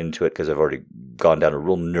far into it because I've already gone down a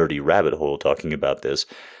real nerdy rabbit hole talking about this.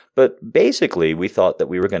 But basically, we thought that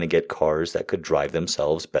we were going to get cars that could drive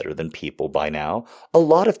themselves better than people by now. A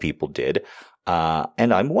lot of people did,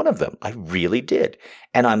 and I'm one of them. I really did.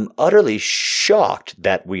 And I'm utterly shocked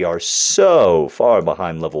that we are so far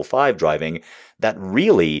behind level 5 driving that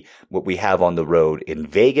really what we have on the road in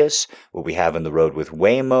Vegas, what we have on the road with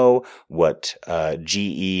Waymo, what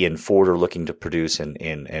GE and Ford are looking to produce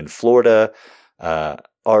in Florida,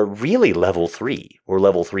 are really level 3 or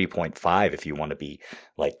level 3.5 if you want to be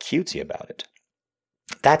like cutesy about it.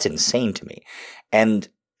 That's insane to me. And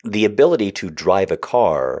the ability to drive a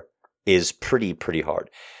car is pretty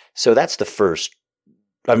hard. So that's the first,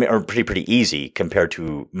 or pretty easy compared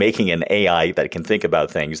to making an AI that can think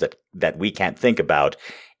about things that we can't think about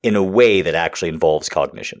in a way that actually involves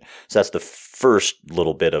cognition. So that's the first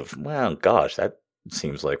little bit of, well, gosh, that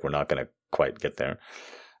seems like we're not going to quite get there.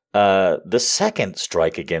 The second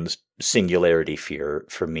strike against singularity fear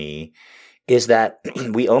for me is that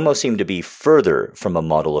we almost seem to be further from a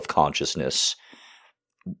model of consciousness,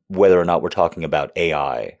 whether or not we're talking about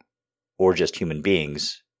AI or just human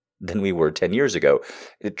beings, than we were 10 years ago.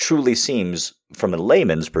 It truly seems, from a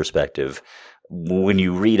layman's perspective, when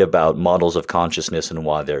you read about models of consciousness and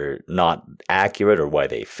why they're not accurate or why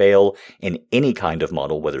they fail in any kind of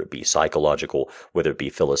model, whether it be psychological, whether it be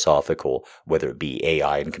philosophical, whether it be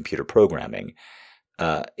AI and computer programming,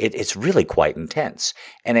 it's really quite intense.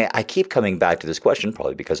 And I keep coming back to this question,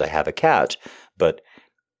 probably because I have a cat, but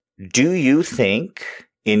do you think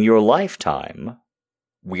in your lifetime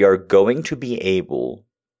we are going to be able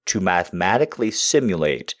to mathematically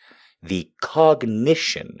simulate the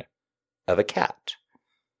cognition of a cat?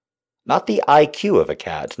 Not the IQ of a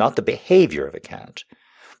cat, not the behavior of a cat,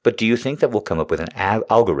 but do you think that we'll come up with an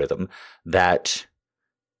algorithm that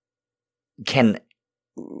can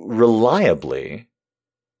reliably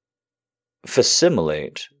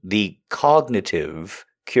facilitate the cognitive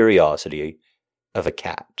curiosity of a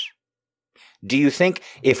cat? Do you think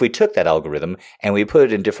if we took that algorithm and we put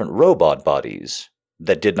it in different robot bodies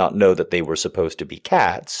that did not know that they were supposed to be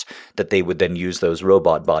cats, that they would then use those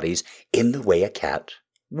robot bodies in the way a cat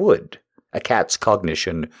would, a cat's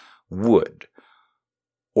cognition would?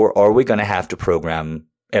 Or are we going to have to program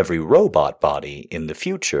every robot body in the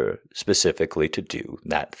future specifically to do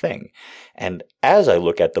that thing? And as I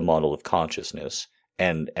look at the model of consciousness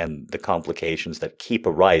and the complications that keep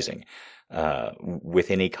arising with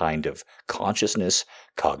any kind of consciousness,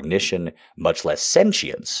 cognition, much less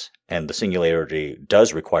sentience, and the singularity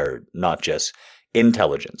does require not just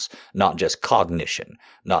intelligence, not just cognition,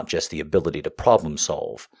 not just the ability to problem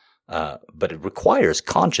solve, but it requires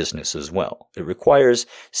consciousness as well. It requires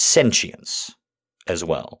sentience as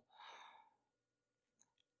well.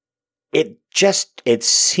 It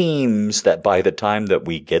seems that by the time that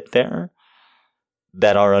we get there,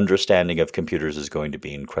 that our understanding of computers is going to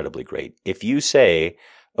be incredibly great. If you say,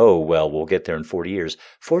 oh, well, we'll get there in 40 years.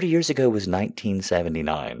 40 years ago was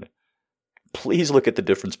 1979. Please look at the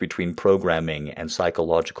difference between programming and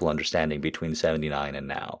psychological understanding between 79 and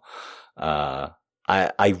now.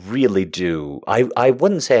 I really do. I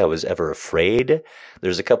wouldn't say I was ever afraid.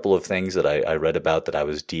 There's a couple of things that I read about that I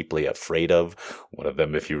was deeply afraid of. One of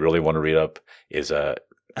them, if you really want to read up, is I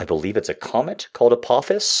believe it's a comet called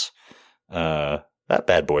Apophis. That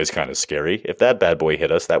bad boy is kind of scary. If that bad boy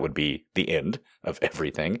hit us, that would be the end of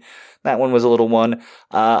everything. That one was a little one.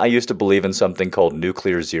 I used to believe in something called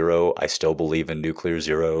nuclear zero. I still believe in nuclear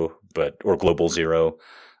zero, or global zero.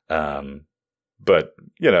 But,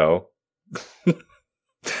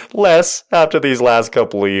 less after these last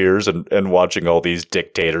couple of years and watching all these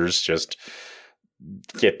dictators just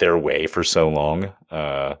get their way for so long.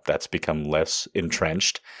 That's become less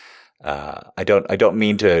entrenched. I don't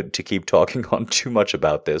mean to keep talking on too much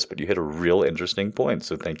about this, but you hit a real interesting point.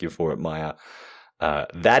 So thank you for it, Maya.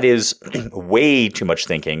 That is way too much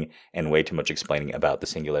thinking and way too much explaining about the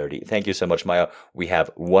singularity. Thank you so much, Maya. We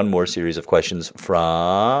have one more series of questions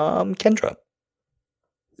from Kendra.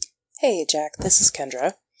 Hey, Jack, this is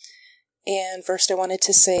Kendra. And first I wanted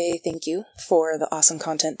to say thank you for the awesome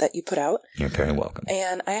content that you put out. You're very welcome.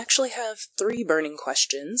 And I actually have 3 burning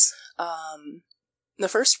questions. The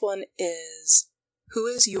first one is, who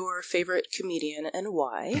is your favorite comedian and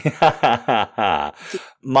why?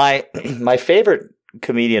 My favorite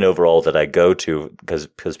comedian overall that I go to,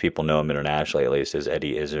 because people know him internationally at least, is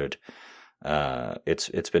Eddie Izzard.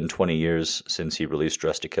 It's been 20 years since he released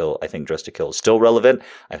Dress to Kill. I think Dress to Kill is still relevant.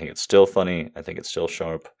 I think it's still funny. I think it's still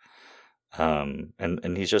sharp.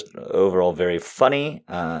 And he's just overall very funny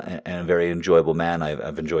and a very enjoyable man.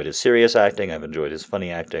 I've enjoyed his serious acting. I've enjoyed his funny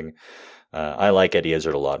acting. I like Eddie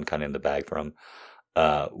Izzard a lot and kind of in the bag for him.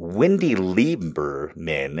 Wendy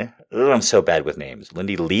Lieberman. I'm so bad with names.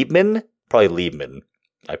 Wendy Liebman? Probably Liebman.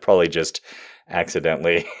 I probably just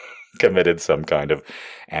accidentally committed some kind of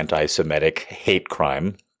anti-Semitic hate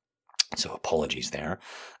crime. So apologies there.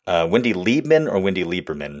 Wendy Liebman or Wendy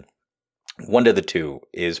Lieberman? One of the two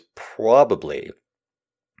is probably,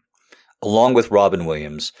 along with Robin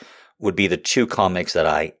Williams, would be the 2 comics that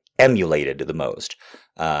I emulated the most.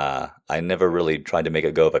 I never really tried to make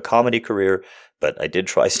a go of a comedy career, but I did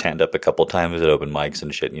try stand-up a couple times at open mics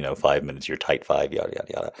and shit, 5 minutes, you're tight 5, yada, yada,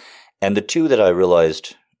 yada. And the 2 that I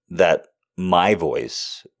realized that my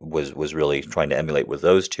voice was really trying to emulate with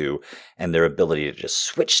those 2, and their ability to just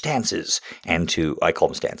switch stances and I call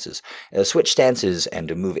them stances, switch stances and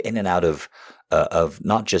to move in and out of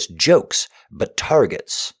not just jokes, but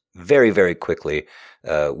targets very, very quickly.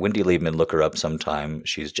 Wendy Liebman, look her up sometime.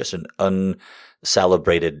 She's just an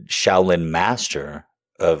uncelebrated Shaolin master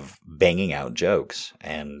of banging out jokes.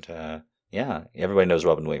 And everybody knows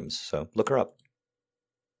Robin Williams, so look her up.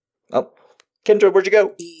 Oh, Kendra, where'd you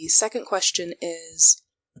go? The second question is,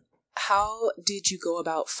 how did you go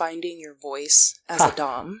about finding your voice as a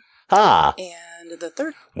Dom? And the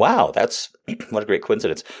third... Wow, that's... what a great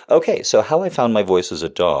coincidence. Okay, so how I found my voice as a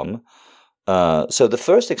Dom. So the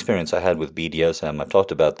first experience I had with BDSM, I've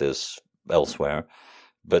talked about this elsewhere,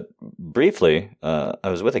 but briefly, I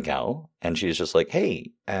was with a gal, and she's just like,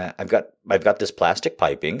 hey, I've got this plastic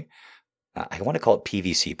piping. I want to call it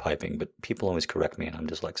PVC piping, but people always correct me and I'm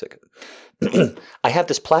dyslexic. I have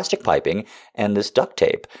this plastic piping and this duct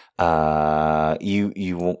tape. Can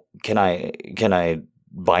I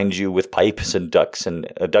bind you with pipes and ducts and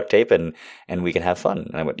duct tape and we can have fun?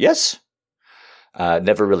 And I went, yes.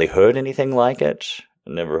 Never really heard anything like it.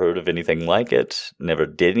 Never heard of anything like it. Never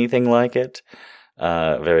did anything like it.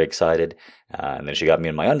 Very excited. And then she got me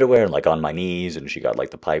in my underwear and on my knees, and she got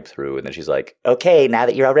the pipe through, and then she's like, okay, now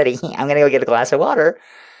that you're all ready, I'm going to go get a glass of water.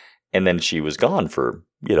 And then she was gone for,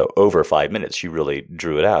 over 5 minutes. She really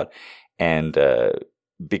drew it out. And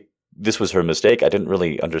this was her mistake. I didn't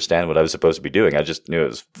really understand what I was supposed to be doing. I just knew it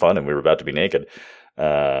was fun and we were about to be naked.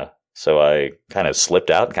 So I kind of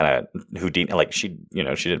slipped out, kind of Houdini, she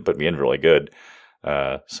didn't put me in really good.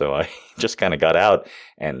 So I just kind of got out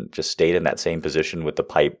and just stayed in that same position with the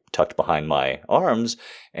pipe tucked behind my arms.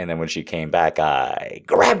 And then when she came back, I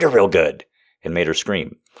grabbed her real good and made her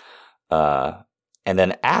scream. And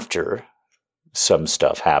then after some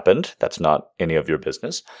stuff happened, that's not any of your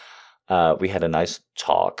business, we had a nice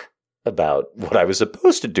talk about what I was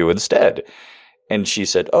supposed to do instead. And she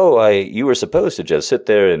said, you were supposed to just sit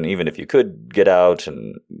there, and even if you could get out,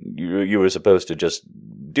 and you were supposed to just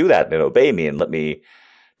do that and obey me and let me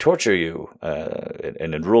torture you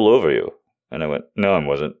and rule over you. And I went, no, I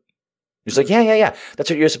wasn't. He's like, yeah. That's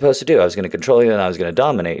what you're supposed to do. I was going to control you, and I was going to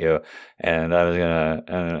dominate you, and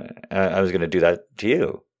I was going to do that to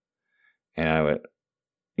you. And I went,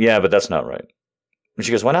 yeah, but that's not right. And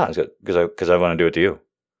she goes, why not? I go, because I want to do it to you.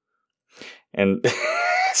 And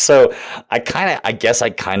so I guess I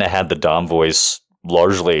kind of had the Dom voice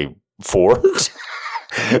largely formed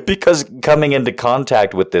because coming into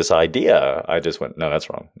contact with this idea, I just went, no, that's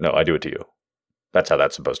wrong. No, I do it to you. That's how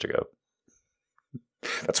that's supposed to go.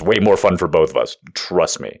 That's way more fun for both of us.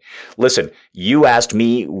 Trust me. Listen, you asked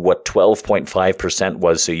me what 12.5%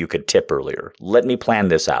 was so you could tip earlier. Let me plan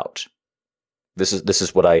this out. This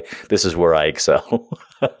is where I excel.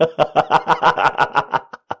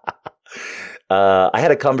 I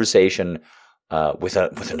had a conversation with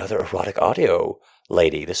another erotic audio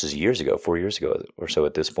lady. This is years ago, 4 years ago or so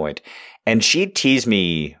at this point, and she teased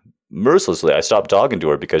me mercilessly. I stopped talking to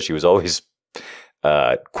her because she was always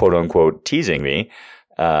quote unquote teasing me,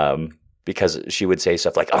 because she would say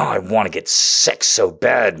stuff like, "Oh, I want to get sex so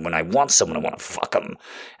bad. When I want someone, I want to fuck them,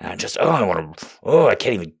 and I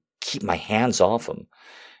can't even keep my hands off them."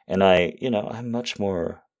 And I'm much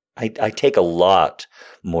more. I take a lot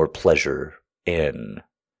more pleasure in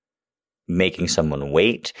making someone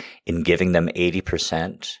wait, in giving them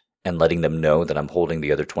 80% and letting them know that I'm holding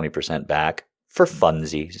the other 20% back for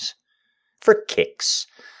funsies, for kicks.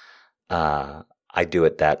 I do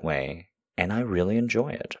it that way, and I really enjoy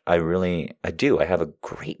it. I do. I have a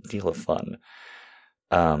great deal of fun.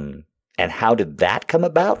 And how did that come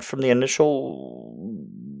about? From the initial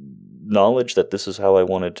knowledge that this is how I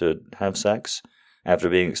wanted to have sex after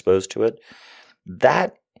being exposed to it.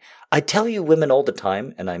 That, I tell you women all the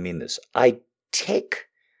time, and I mean this, I take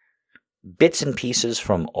bits and pieces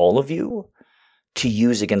from all of you to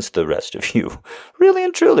use against the rest of you. Really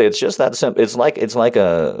and truly, it's just that simple. It's like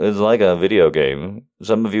a video game.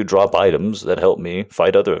 Some of you drop items that help me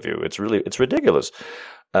fight other of you. It's ridiculous.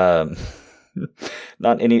 Not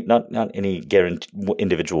any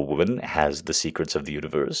individual woman has the secrets of the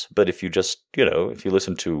universe, but if you just, if you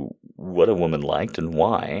listen to what a woman liked and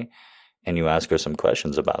why, and you ask her some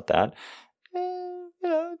questions about that,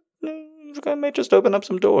 it may just open up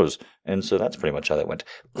some doors. And so that's pretty much how that went.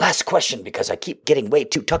 Last question, because I keep getting way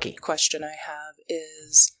too tucky. Question I have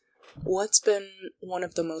is, what's been one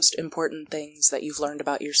of the most important things that you've learned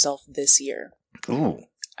about yourself this year? Ooh.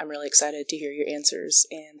 I'm really excited to hear your answers,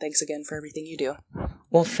 and thanks again for everything you do.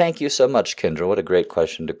 Well, thank you so much, Kendra. What a great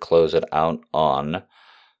question to close it out on.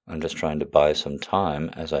 I'm just trying to buy some time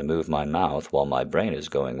as I move my mouth while my brain is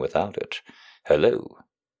going without it. Hello,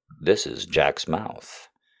 this is Jack's Mouth.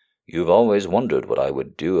 You've always wondered what I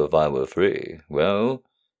would do if I were free. Well,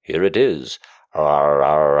 here it is.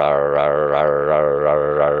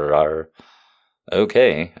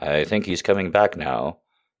 Okay, I think he's coming back now.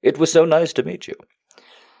 It was so nice to meet you.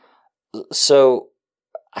 So,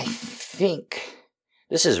 I think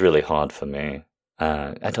this is really hard for me.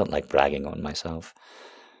 I don't like bragging on myself.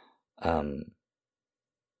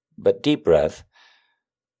 But deep breath.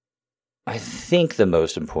 I think the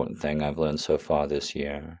most important thing I've learned so far this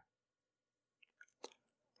year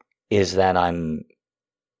is that I'm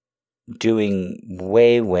doing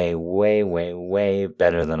way, way, way, way, way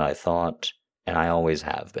better than I thought, and I always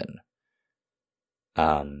have been.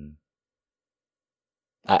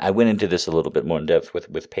 I went into this a little bit more in depth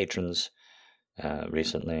with patrons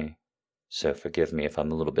recently, so forgive me if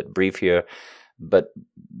I'm a little bit brief here, but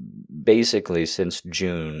basically since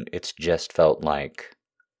June, it's felt like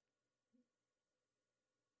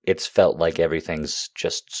everything's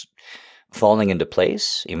just falling into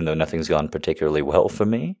place, even though nothing's gone particularly well for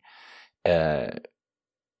me. I've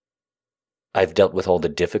dealt with all the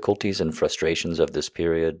difficulties and frustrations of this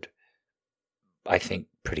period, I think,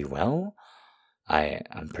 pretty well.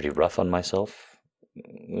 I'm pretty rough on myself,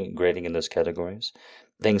 grading in those categories.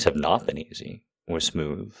 Things have not been easy, or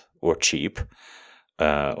smooth, or cheap,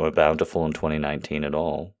 or bountiful in 2019 at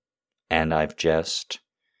all. And I've just,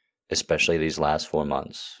 especially these last 4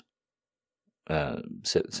 months,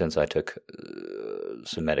 since I took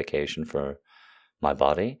some medication for my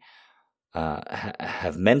body,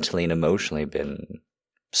 have mentally and emotionally been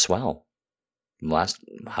swell. The last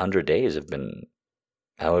 100 days have been,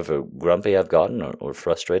 however grumpy I've gotten, or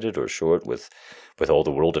frustrated, or short with all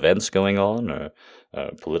the world events going on, or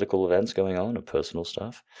political events going on, or personal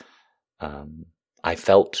stuff, I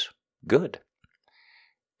felt good.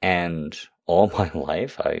 And all my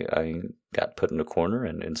life, I got put in a corner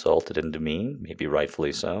and insulted and demeaned, maybe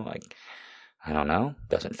rightfully so. I don't know.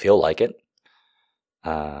 Doesn't feel like it.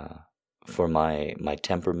 For my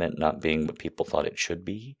temperament not being what people thought it should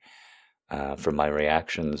be. For my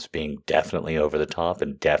reactions being definitely over the top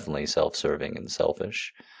and definitely self-serving and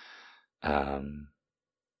selfish. But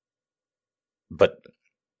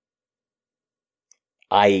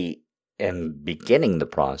I am beginning the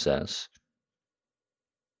process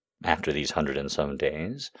after these 100 and some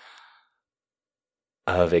days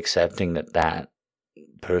of accepting that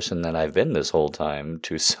person that I've been this whole time,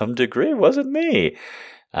 to some degree, wasn't me.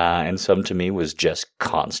 And some to me was just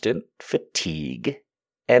constant fatigue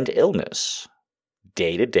and illness,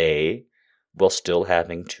 day to day, while still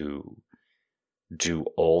having to do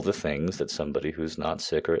all the things that somebody who's not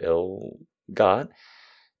sick or ill got.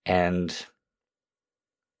 And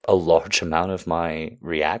a large amount of my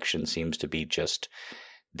reaction seems to be just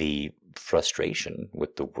the frustration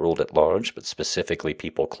with the world at large, but specifically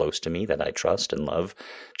people close to me that I trust and love,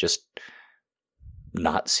 just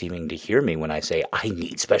not seeming to hear me when I say, I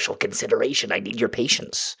need special consideration, I need your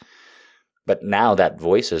patience. But now that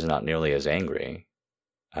voice is not nearly as angry.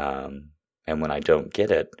 And when I don't get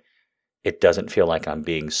it, it doesn't feel like I'm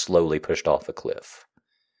being slowly pushed off a cliff.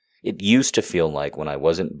 It used to feel like when I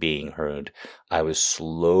wasn't being heard, I was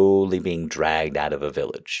slowly being dragged out of a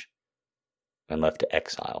village and left to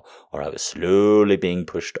exile, or I was slowly being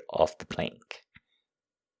pushed off the plank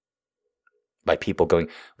by people going,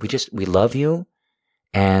 we love you,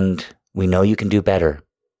 and we know you can do better.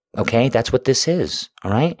 Okay? That's what this is.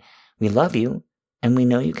 All right? We love you, and we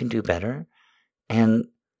know you can do better, and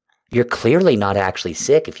you're clearly not actually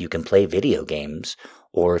sick if you can play video games,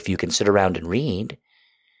 or if you can sit around and read.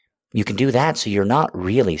 You can do that, so you're not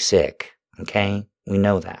really sick. Okay? We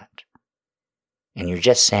know that. And you're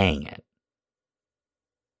just saying it.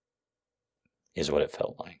 Is what it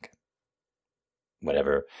felt like.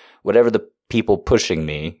 Whatever the people pushing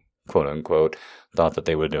me, quote unquote, thought that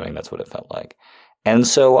they were doing, that's what it felt like. And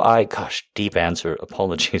so deep answer,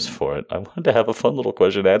 apologies for it. I wanted to have a fun little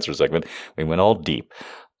question and answer segment. We went all deep.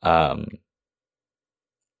 The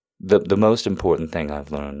most important thing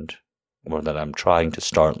I've learned, or that I'm trying to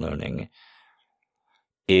start learning,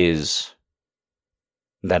 is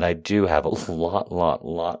that I do have a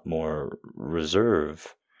lot more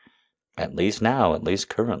reserve, at least now, at least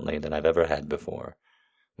currently, than I've ever had before,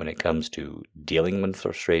 when it comes to dealing with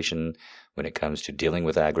frustration, when it comes to dealing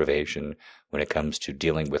with aggravation, when it comes to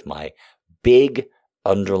dealing with my big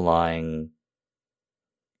underlying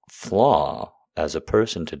flaw as a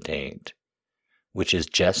person to date, which is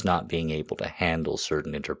just not being able to handle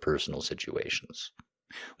certain interpersonal situations.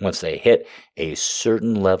 Once they hit a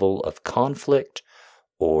certain level of conflict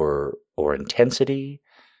or intensity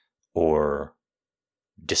or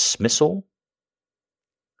dismissal,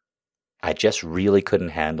 I just really couldn't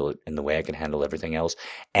handle it in the way I can handle everything else.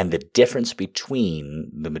 And the difference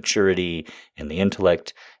between the maturity and the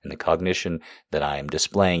intellect and the cognition that I am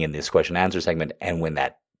displaying in this question and answer segment, and when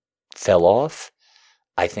that fell off,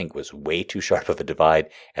 I think was way too sharp of a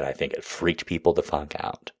divide, and I think it freaked people the fuck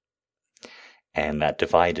out. And that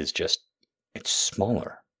divide is just, it's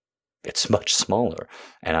smaller. It's much smaller.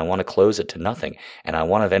 And I want to close it to nothing. And I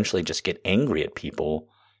want to eventually just get angry at people.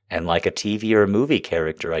 And like a TV or a movie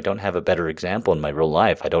character, I don't have a better example in my real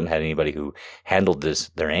life. I don't have anybody who handled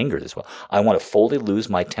their anger this well. I want to fully lose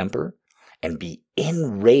my temper and be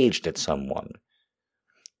enraged at someone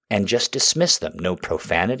and just dismiss them. No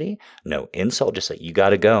profanity, no insult, just say, you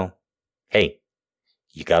gotta go. Hey,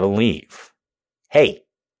 you gotta leave. Hey,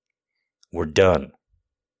 we're done.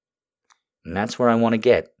 And that's where I want to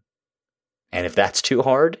get. And if that's too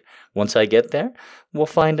hard, once I get there, we'll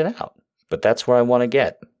find it out. But that's where I want to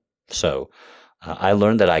get. So I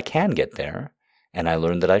learned that I can get there, and I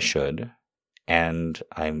learned that I should, and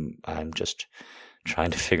I'm just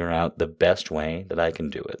trying to figure out the best way that I can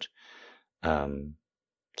do it.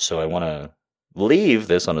 So I want to leave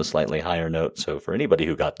this on a slightly higher note. So for anybody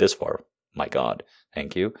who got this far, my God,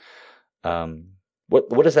 thank you.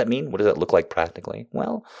 What does that mean? What does that look like practically?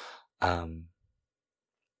 Well,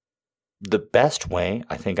 the best way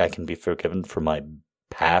I think I can be forgiven for my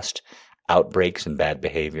past outbreaks and bad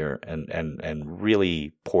behavior and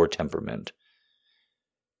really poor temperament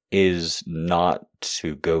is not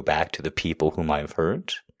to go back to the people whom I've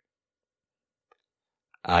hurt.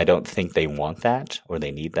 I don't think they want that or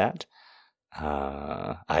they need that.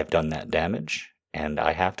 I've done that damage, and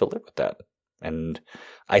I have to live with that. And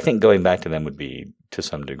I think going back to them would be, to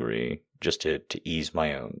some degree, just to ease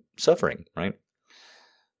my own suffering, right?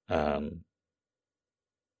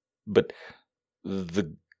 But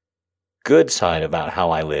the good side about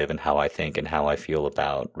how I live and how I think and how I feel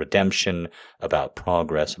about redemption, about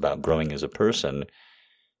progress, about growing as a person,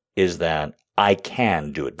 is that I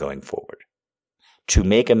can do it going forward. To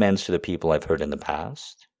make amends to the people I've hurt in the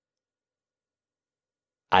past,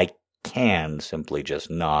 I can simply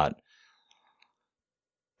just not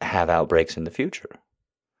have outbreaks in the future.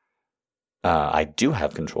 I do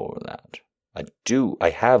have control over that. I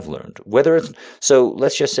have learned. So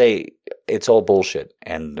let's just say it's all bullshit,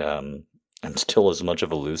 and I'm still as much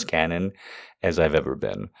of a loose cannon as I've ever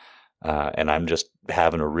been. And I'm just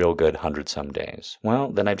having a real good 100-some days.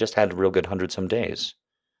 Well, then I've just had a real good 100-some days.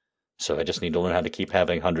 So I just need to learn how to keep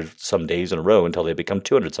having 100-some days in a row until they become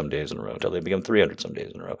 200-some days in a row, until they become 300-some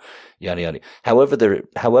days in a row, yada, yada.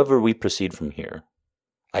 However we proceed from here,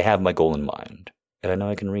 I have my goal in mind, and I know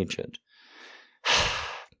I can reach it.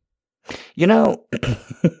 You know,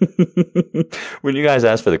 when you guys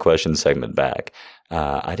asked for the question segment back,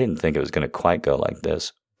 I didn't think it was going to quite go like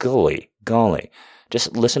this. Golly.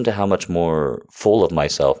 Just listen to how much more full of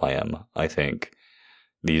myself I am, I think,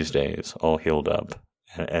 these days, all healed up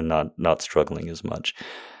and not struggling as much.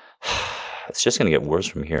 It's just going to get worse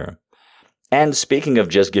from here. And speaking of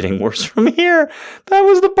just getting worse from here, that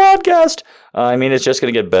was the podcast. I mean, it's just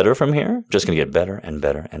going to get better from here. Just going to get better and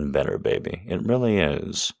better and better, baby. It really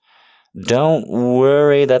is. Don't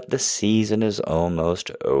worry that the season is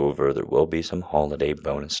almost over. There will be some holiday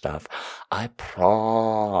bonus stuff. I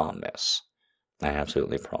promise. I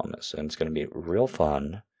absolutely promise. And it's going to be real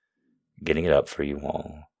fun getting it up for you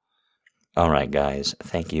all. All right, guys.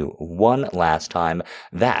 Thank you one last time.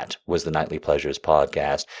 That was the Nightly Pleasures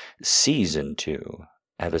Podcast, Season 2,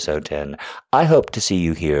 Episode 10. I hope to see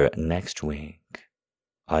you here next week.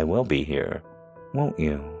 I will be here, won't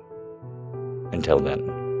you? Until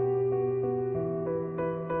then.